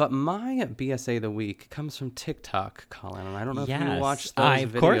 But my BSA of the week comes from TikTok, Colin, and I don't know if you watched those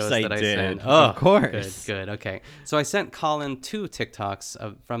videos that I sent. Oh, of course. Good. Okay. So I sent Colin 2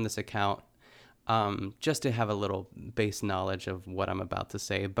 TikToks from this account just to have a little base knowledge of what I'm about to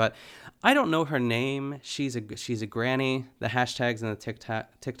say. But I don't know her name. She's a granny. The hashtags in the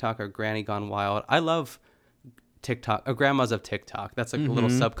TikTok are Granny Gone Wild. I love TikTok, grandmas of TikTok. That's a little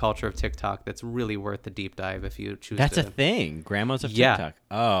subculture of TikTok that's really worth the deep dive if you choose. That's a thing, grandmas of TikTok.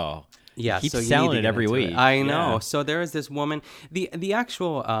 Oh, yeah. Keep so selling it every week. I know. Yeah. So there is this woman. The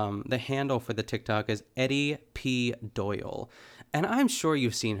actual the handle for the TikTok is Eddie P. Doyle. And I'm sure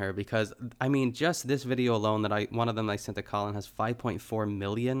you've seen her because, I mean, just this video alone one of them I sent to Colin has 5.4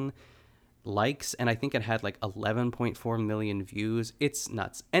 million likes, and I think it had like 11.4 million views. It's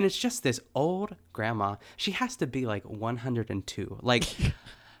nuts. And it's just this old grandma. She has to be like 102. Like,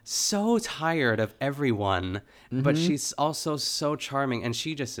 so tired of everyone, but she's also so charming. And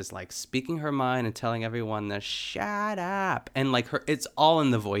she just is like speaking her mind and telling everyone to shut up. And like it's all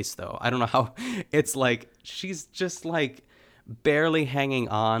in the voice though. I don't know how, it's like, she's just like barely hanging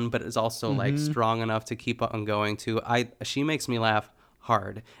on, but is also like strong enough to keep on going too. She makes me laugh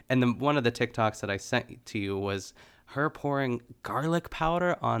hard. And then one of the TikToks that I sent to you was her pouring garlic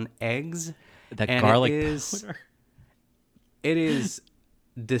powder on eggs. Powder. It is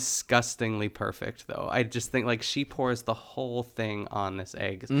disgustingly perfect though. I just think like she pours the whole thing on these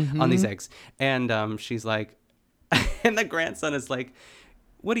eggs, and she's like, and the grandson is like,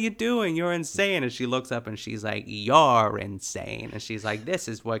 "What are you doing? You're insane." And she looks up and she's like, "You're insane." And she's like, "This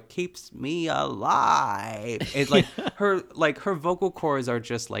is what keeps me alive." It's like her vocal cords are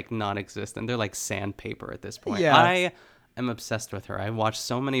just like non-existent. They're like sandpaper at this point. Yeah. I am obsessed with her. I watched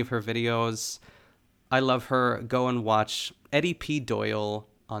so many of her videos. I love her. Go and watch Eddie P. Doyle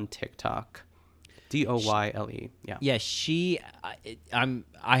on TikTok. Doyle. Yeah. Yeah,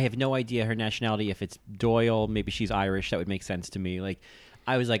 I have no idea her nationality. If it's Doyle, maybe she's Irish. That would make sense to me. Like,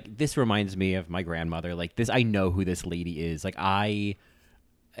 I was like, this reminds me of my grandmother. Like this, I know who this lady is. Like I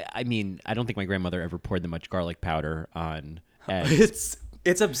mean, I don't think my grandmother ever poured that much garlic powder on eggs.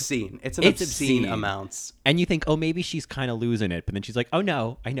 It's obscene. It's obscene amounts. And you think, oh, maybe she's kind of losing it, but then she's like, oh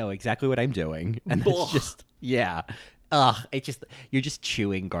no, I know exactly what I'm doing, and it's just it just you're just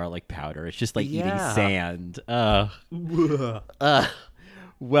chewing garlic powder. It's just like eating sand. Well,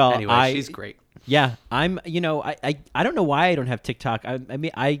 anyway, she's great. Yeah, I'm. I don't know why I don't have TikTok. I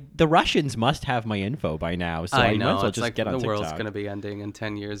mean, the Russians must have my info by now, so I might as well just get on TikTok. The world's going to be ending in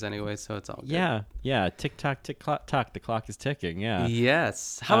 10 years anyway, so it's all good. Yeah. TikTok, the clock is ticking. Yeah.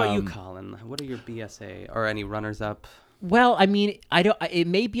 Yes. How about you, Colin? What are your BSA or any runners up? Well, I mean, I don't. It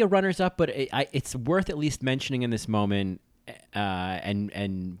may be a runners up, but it's worth at least mentioning in this moment.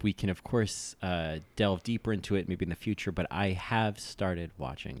 And we can of course delve deeper into it maybe in the future. But I have started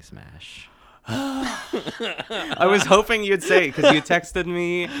watching Smash. I was hoping you'd say it because you texted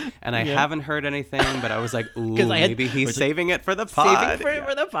me and I haven't heard anything, but I was like, ooh, maybe he's saving it for the pod. Saving it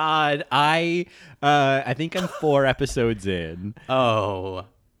for the pod. I think I'm 4 episodes in. Oh,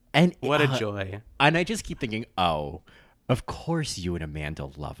 and what a joy! And I just keep thinking, oh, of course you and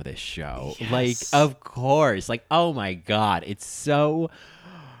Amanda love this show. Yes. Like, of course. Like, oh my God, it's so.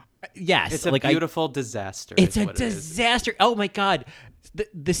 Yes, it's a beautiful disaster. It's a disaster. Oh my God.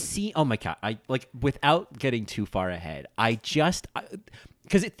 The scene, oh my God, I like, without getting too far ahead, because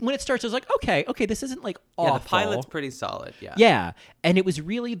when it starts, I was like, okay, this isn't like awful. Yeah, the pilot's pretty solid. Yeah, and it was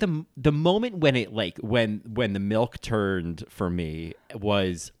really the moment when it when the milk turned for me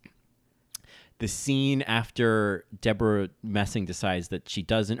was the scene after Deborah Messing decides that she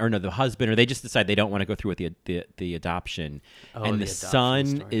doesn't, or no, the husband, or they just decide they don't want to go through with the adoption. And the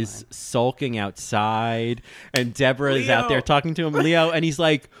son is sulking outside, and Deborah is out there talking to him, Leo, and he's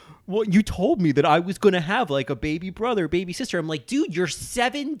like, well, you told me that I was going to have like a baby brother, baby sister. I'm like, dude, you're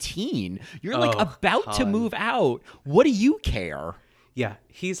 17. You're like about to move out. What do you care? Yeah,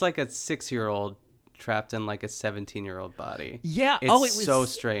 he's like a 6-year-old trapped in like a 17-year-old body. Yeah. It was so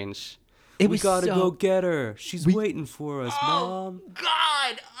strange. We gotta go get her. She's waiting for us, Mom.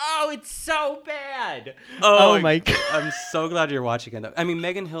 God! Oh, it's so bad. Oh my God! I'm so glad you're watching it. I mean,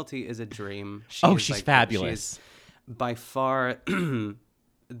 Megan Hilty is a dream. She's fabulous. She's by far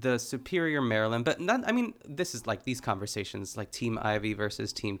the superior Marilyn. But not. I mean, this is like these conversations, like Team Ivy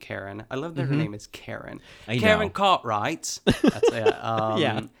versus Team Karen. I love that her name is Karen. Karen Cartwright.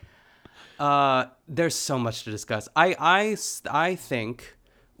 That's it. There's so much to discuss. I think.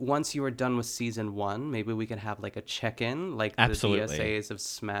 Once you are done with season 1, maybe we can have like a check-in, like Absolutely. the BSAs of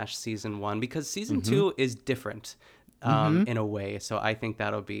Smash season 1, because season 2 is different in a way. So I think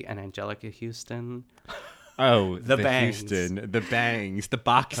that'll be an Angelica Houston. Oh, the bangs. Houston, the bangs, the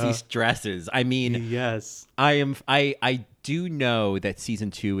boxy dresses. I mean, yes, I do know that season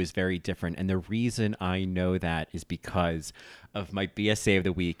 2 is very different, and the reason I know that is because of my BSA of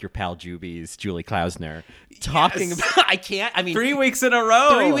the week, your pal Juby's Julie Klausner, talking about. I can't. I mean, 3 weeks in a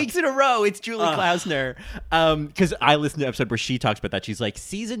row. 3 weeks in a row. It's Julie Klausner. Because I listened to the episode where she talks about that. She's like,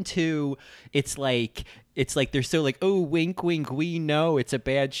 season 2, it's like they're so like, oh, wink, wink, we know it's a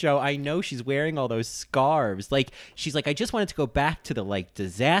bad show. I know she's wearing all those scarves. Like, she's like, I just wanted to go back to the like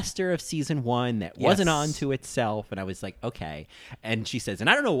disaster of season 1 that wasn't onto itself. And I was like, okay. And she says, and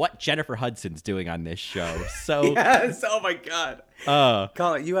I don't know what Jennifer Hudson's doing on this show. So yes, oh my God.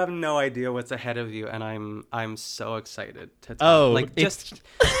 Colin, you have no idea what's ahead of you, and I'm so excited to talk. Just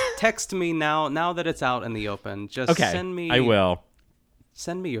text me now that it's out in the open. Just send me. I will.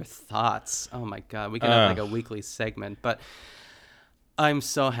 Send me your thoughts. Oh my God, we can have like a weekly segment, but I'm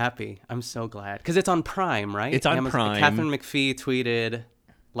so happy. I'm so glad because it's on Prime, right? It's on Prime. Catherine McPhee tweeted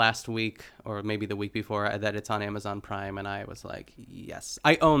last week or maybe the week before that it's on Amazon Prime, and I was like, yes.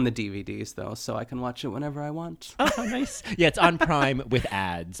 I own the DVDs though, so I can watch it whenever I want. Oh, nice. Yeah, it's on Prime with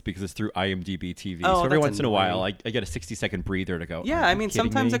ads because it's through IMDb TV. Oh, so every once in a while, I get a 60-second breather to go. Yeah, I mean,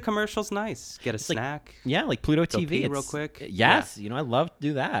 sometimes a commercial's nice. Get a snack. Yeah, like Pluto go TV. Pee real quick. Yes, I love to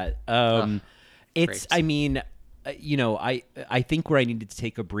do that. It's. Great. I mean. I think where I needed to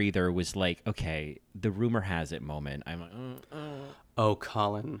take a breather was like, okay, the rumor has it moment. I'm like, oh,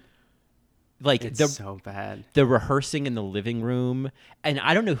 Colin. Like it's so bad. The rehearsing in the living room, and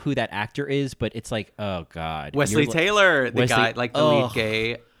I don't know who that actor is, but it's like, oh God, Wesley Taylor, the guy, like the lead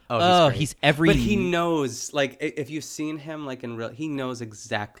gay. Oh, he's every. But he knows, like, if you've seen him, like in real, he knows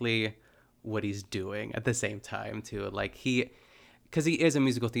exactly what he's doing at the same time too. Like because he is a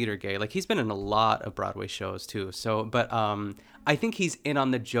musical theater gay. Like he's been in a lot of Broadway shows too. So, but I think he's in on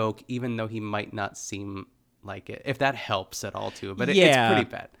the joke, even though he might not seem like it. If that helps at all too, but it's pretty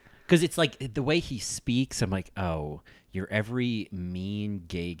bad. Because it's like the way he speaks, I'm like, oh, you're every mean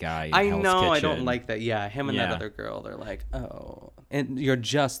gay guy in I Hell's know, Kitchen. I don't like that. Yeah, him and that other girl, they're like, oh, and you're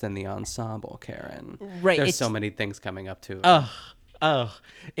just in the ensemble, Karen. Right. There's so many things coming up too.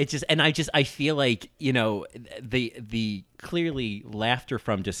 It's just, and I feel like, you know, the clearly laughter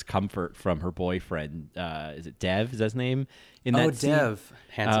from discomfort from her boyfriend. Is it Dev? Is that his name? In that scene? Dev,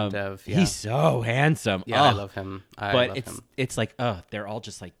 handsome Dev. Yeah. He's so handsome. Yeah, I love him. It's like, they're all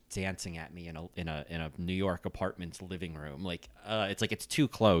just like dancing at me in a New York apartment's living room. Like, it's too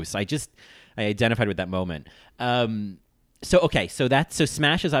close. I identified with that moment. So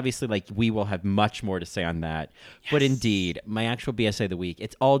Smash is obviously like, we will have much more to say on that. Yes. But indeed, my actual BSA of the week,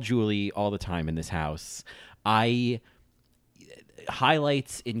 it's all Julie all the time in this house.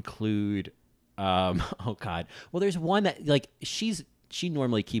 Highlights include, oh God. Well, there's one that like she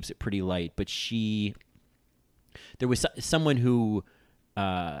normally keeps it pretty light, but there was someone who,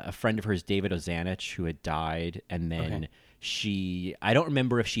 a friend of hers, David Ozanich, who had died, and then I don't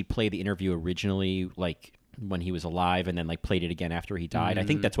remember if she played the interview originally, like when he was alive, and then like played it again after he died. I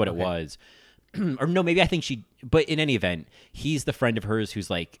think that's what it was. Or no, maybe I think but in any event, he's the friend of hers who's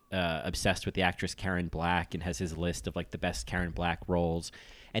like obsessed with the actress Karen Black and has his list of like the best Karen Black roles.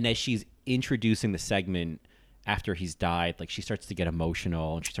 And as she's introducing the segment after he's died, like she starts to get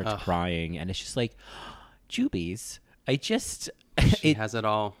emotional and she starts crying, and it's just like, Jubies, she has it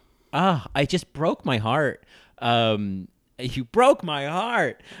all. I just broke my heart. You broke my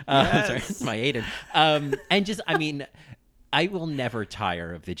heart. Yes. Sorry, it's my Aiden. And just, I mean, I will never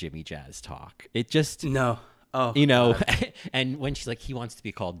tire of the Jimmy Jazz talk. It just... No. Oh, you know, and when she's like, he wants to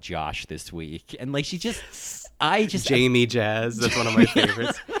be called Josh this week. And like, Jamie Jazz, that's one of my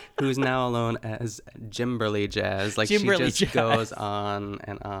favorites, who's now known as Jimberly Jazz. Like, Jimberly she just goes on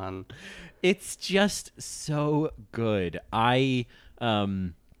and on. It's just so good. I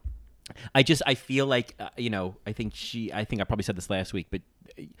feel like, you know, I think I probably said this last week, but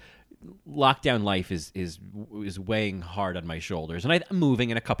lockdown life is weighing hard on my shoulders, and I'm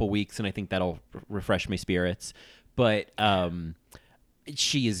moving in a couple weeks, and I think that'll refresh my spirits. But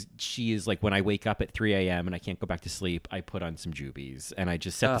she is like, when I wake up at 3 a.m. and I can't go back to sleep, I put on some Jubies, and I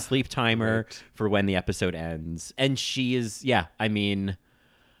just set the sleep timer for when the episode ends. And she is, I mean,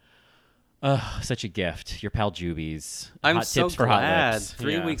 such a gift. Your pal Jubies. I'm hot so tips for glad. Hot Lips.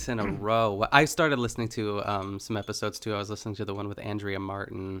 3 weeks in a row. I started listening to some episodes too. I was listening to the one with Andrea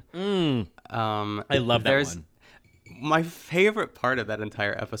Martin. I love that one. My favorite part of that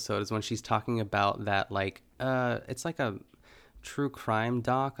entire episode is when she's talking about that, like, it's like a true crime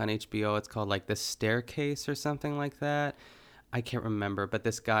doc on HBO. It's called like The Staircase or something like that. I can't remember, but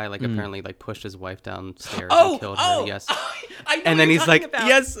this guy like apparently like pushed his wife downstairs and killed her. Yes, I know and then he's like, about.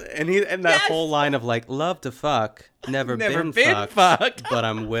 yes, and that whole line of like, love to fuck, never been fucked, but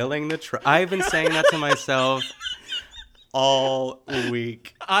I'm willing to try. I've been saying that to myself all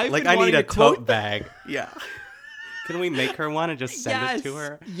week. I need a tote bag. Yeah. Can we make her one and just send it to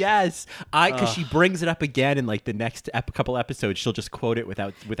her? Yes, because she brings it up again in like the next couple episodes. She'll just quote it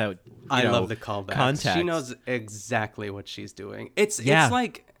without. I love the callback. Context. She knows exactly what she's doing. It's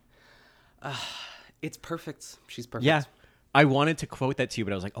like, it's perfect. She's perfect. Yeah, I wanted to quote that to you,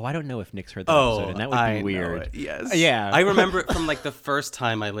 but I was like, I don't know if Nick's heard that episode, and that would be weird. Yes. Yeah. I remember it from like the first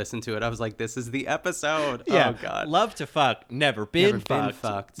time I listened to it. I was like, this is the episode. Yeah. Oh God. Love to fuck, never been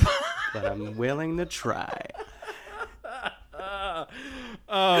fucked. But I'm willing to try.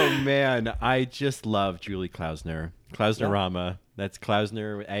 Oh man, I just love Julie Klausner. Klausnerama. That's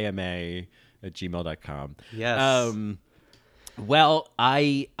Klausner AMA@gmail.com. Yes. Well,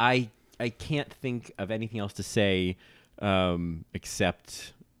 I can't think of anything else to say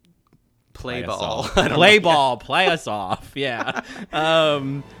except play ball. Play ball. Play us off. Yeah.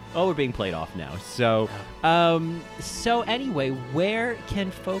 We're being played off now. So anyway, where can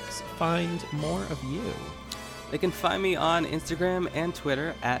folks find more of you? They can find me on Instagram and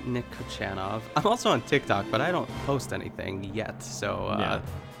Twitter at Nick Kochanov. I'm also on TikTok, but I don't post anything yet. So I'm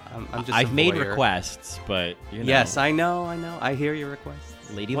just. I've made requests, but you know. Yes, I know. I hear your requests.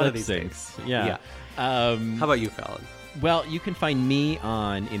 Lady Lip Syncs. Yeah. How about you, Fallon? Well, you can find me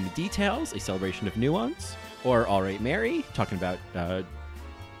on In the Details, a celebration of nuance, or All Right Mary, talking about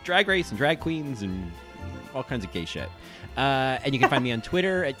drag race and drag queens and all kinds of gay shit. And you can find me on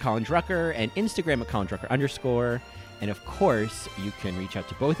Twitter at Colin Drucker and Instagram at ColinDrucker_. And of course, you can reach out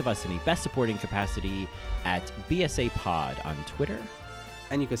to both of us in a best supporting capacity at BSA Pod on Twitter.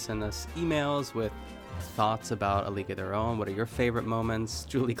 And you can send us emails with thoughts about A League of Their Own. What are your favorite moments?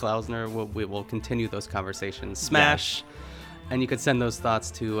 Julie Klausner, we will continue those conversations. Smash! Yes. And you can send those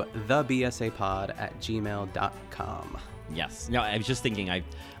thoughts to thebsapod@gmail.com. Yes. No, I was just thinking,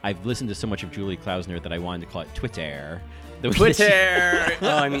 I've listened to so much of Julie Klausner that I wanted to call it Twitter. Twitter.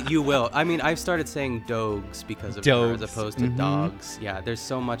 Oh, I mean, you will. I mean, I've started saying dogs because of her as opposed to dogs. Yeah, there's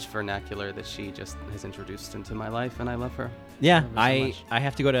so much vernacular that she just has introduced into my life, and I love her. Yeah, I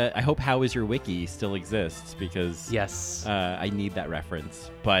have to go to. I hope How Is Your Wiki still exists because yes, I need that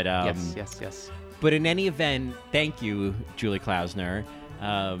reference. But yes. But in any event, thank you, Julie Klausner.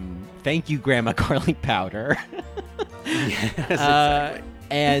 Thank you, Grandma Garlic Powder. Yes, exactly.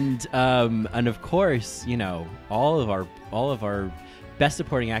 And of course, you know, all of our best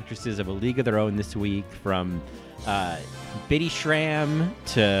supporting actresses of A League of Their Own this week, from Biddy Schramm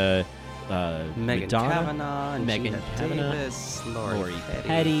to Megan Madonna, Cavanagh, and Megan Gina Cavanagh, Davis, Lori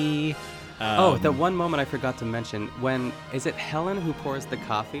Petty. The one moment I forgot to mention, when is it Helen who pours the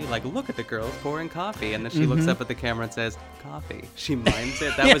coffee? Like, look at the girls pouring coffee, and then she looks up at the camera and says, "Coffee." She mimes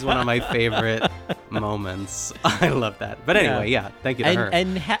it. That was one of my favorite moments. I love that. But anyway, thank you to her.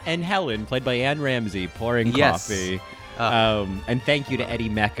 And Helen, played by Anne Ramsey, pouring coffee. And thank you to Eddie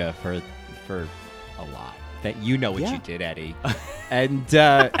Mecca for a lot. That you know what you did, Eddie. and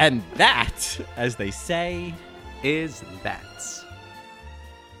that, as they say, is that.